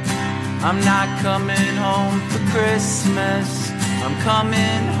 I'm not coming home for Christmas, I'm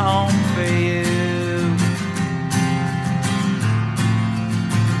coming home for you.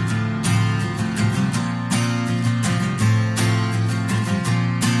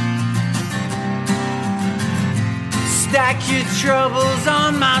 Stack your troubles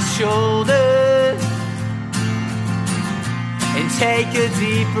on my shoulders, and take a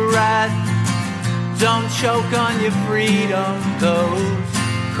deep breath. Don't choke on your freedom, those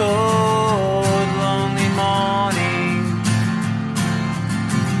cold, lonely mornings.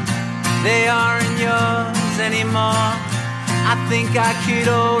 They aren't yours anymore. I think I could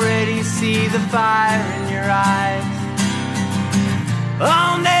already see the fire in your eyes.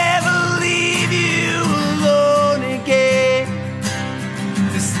 I'll never leave you alone again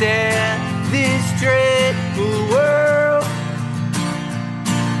to stare this dreadful world.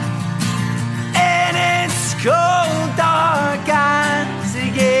 And it's cold, dark eyes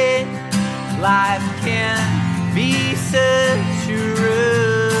again. Life can be such a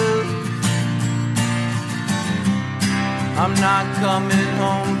road. I'm not coming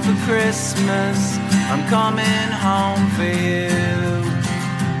home for Christmas, I'm coming home for you.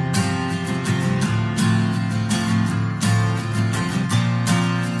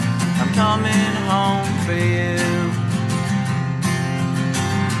 I'm coming home for you.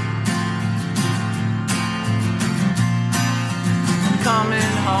 I'm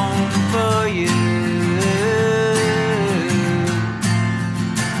coming home for you.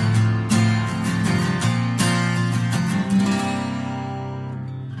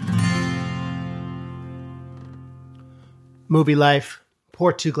 Movielife,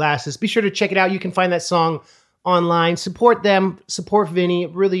 Pour Two Glasses. Be sure to check it out. You can find that song online. Support them. Support Vinnie.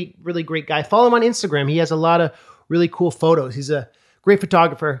 Really, really great guy. Follow him on Instagram. He has a lot of really cool photos. He's a great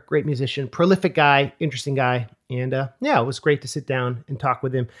photographer, great musician, prolific guy, interesting guy. And yeah, it was great to sit down and talk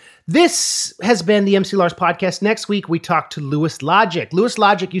with him. This has been the MC Lars podcast. Next week, we talk to Louis Logic. Louis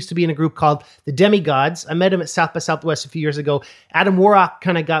Logic used to be in a group called the Demigods. I met him at South by Southwest a few years ago. Adam Warrock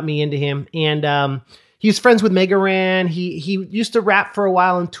kind of got me into him. And he was friends with Mega Ran. He used to rap for a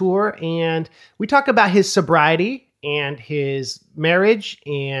while and tour. And we talk about his sobriety and his marriage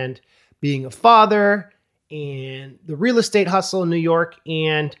and being a father and the real estate hustle in New York.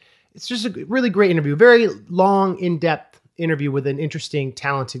 And it's just a really great interview. Very long, in-depth interview with an interesting,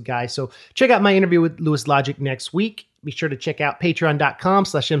 talented guy. So check out my interview with Louis Logic next week. Be sure to check out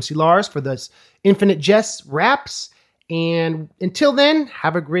patreon.com/MCLars for those Infinite Jest raps. And until then,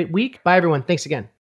 have a great week. Bye, everyone. Thanks again.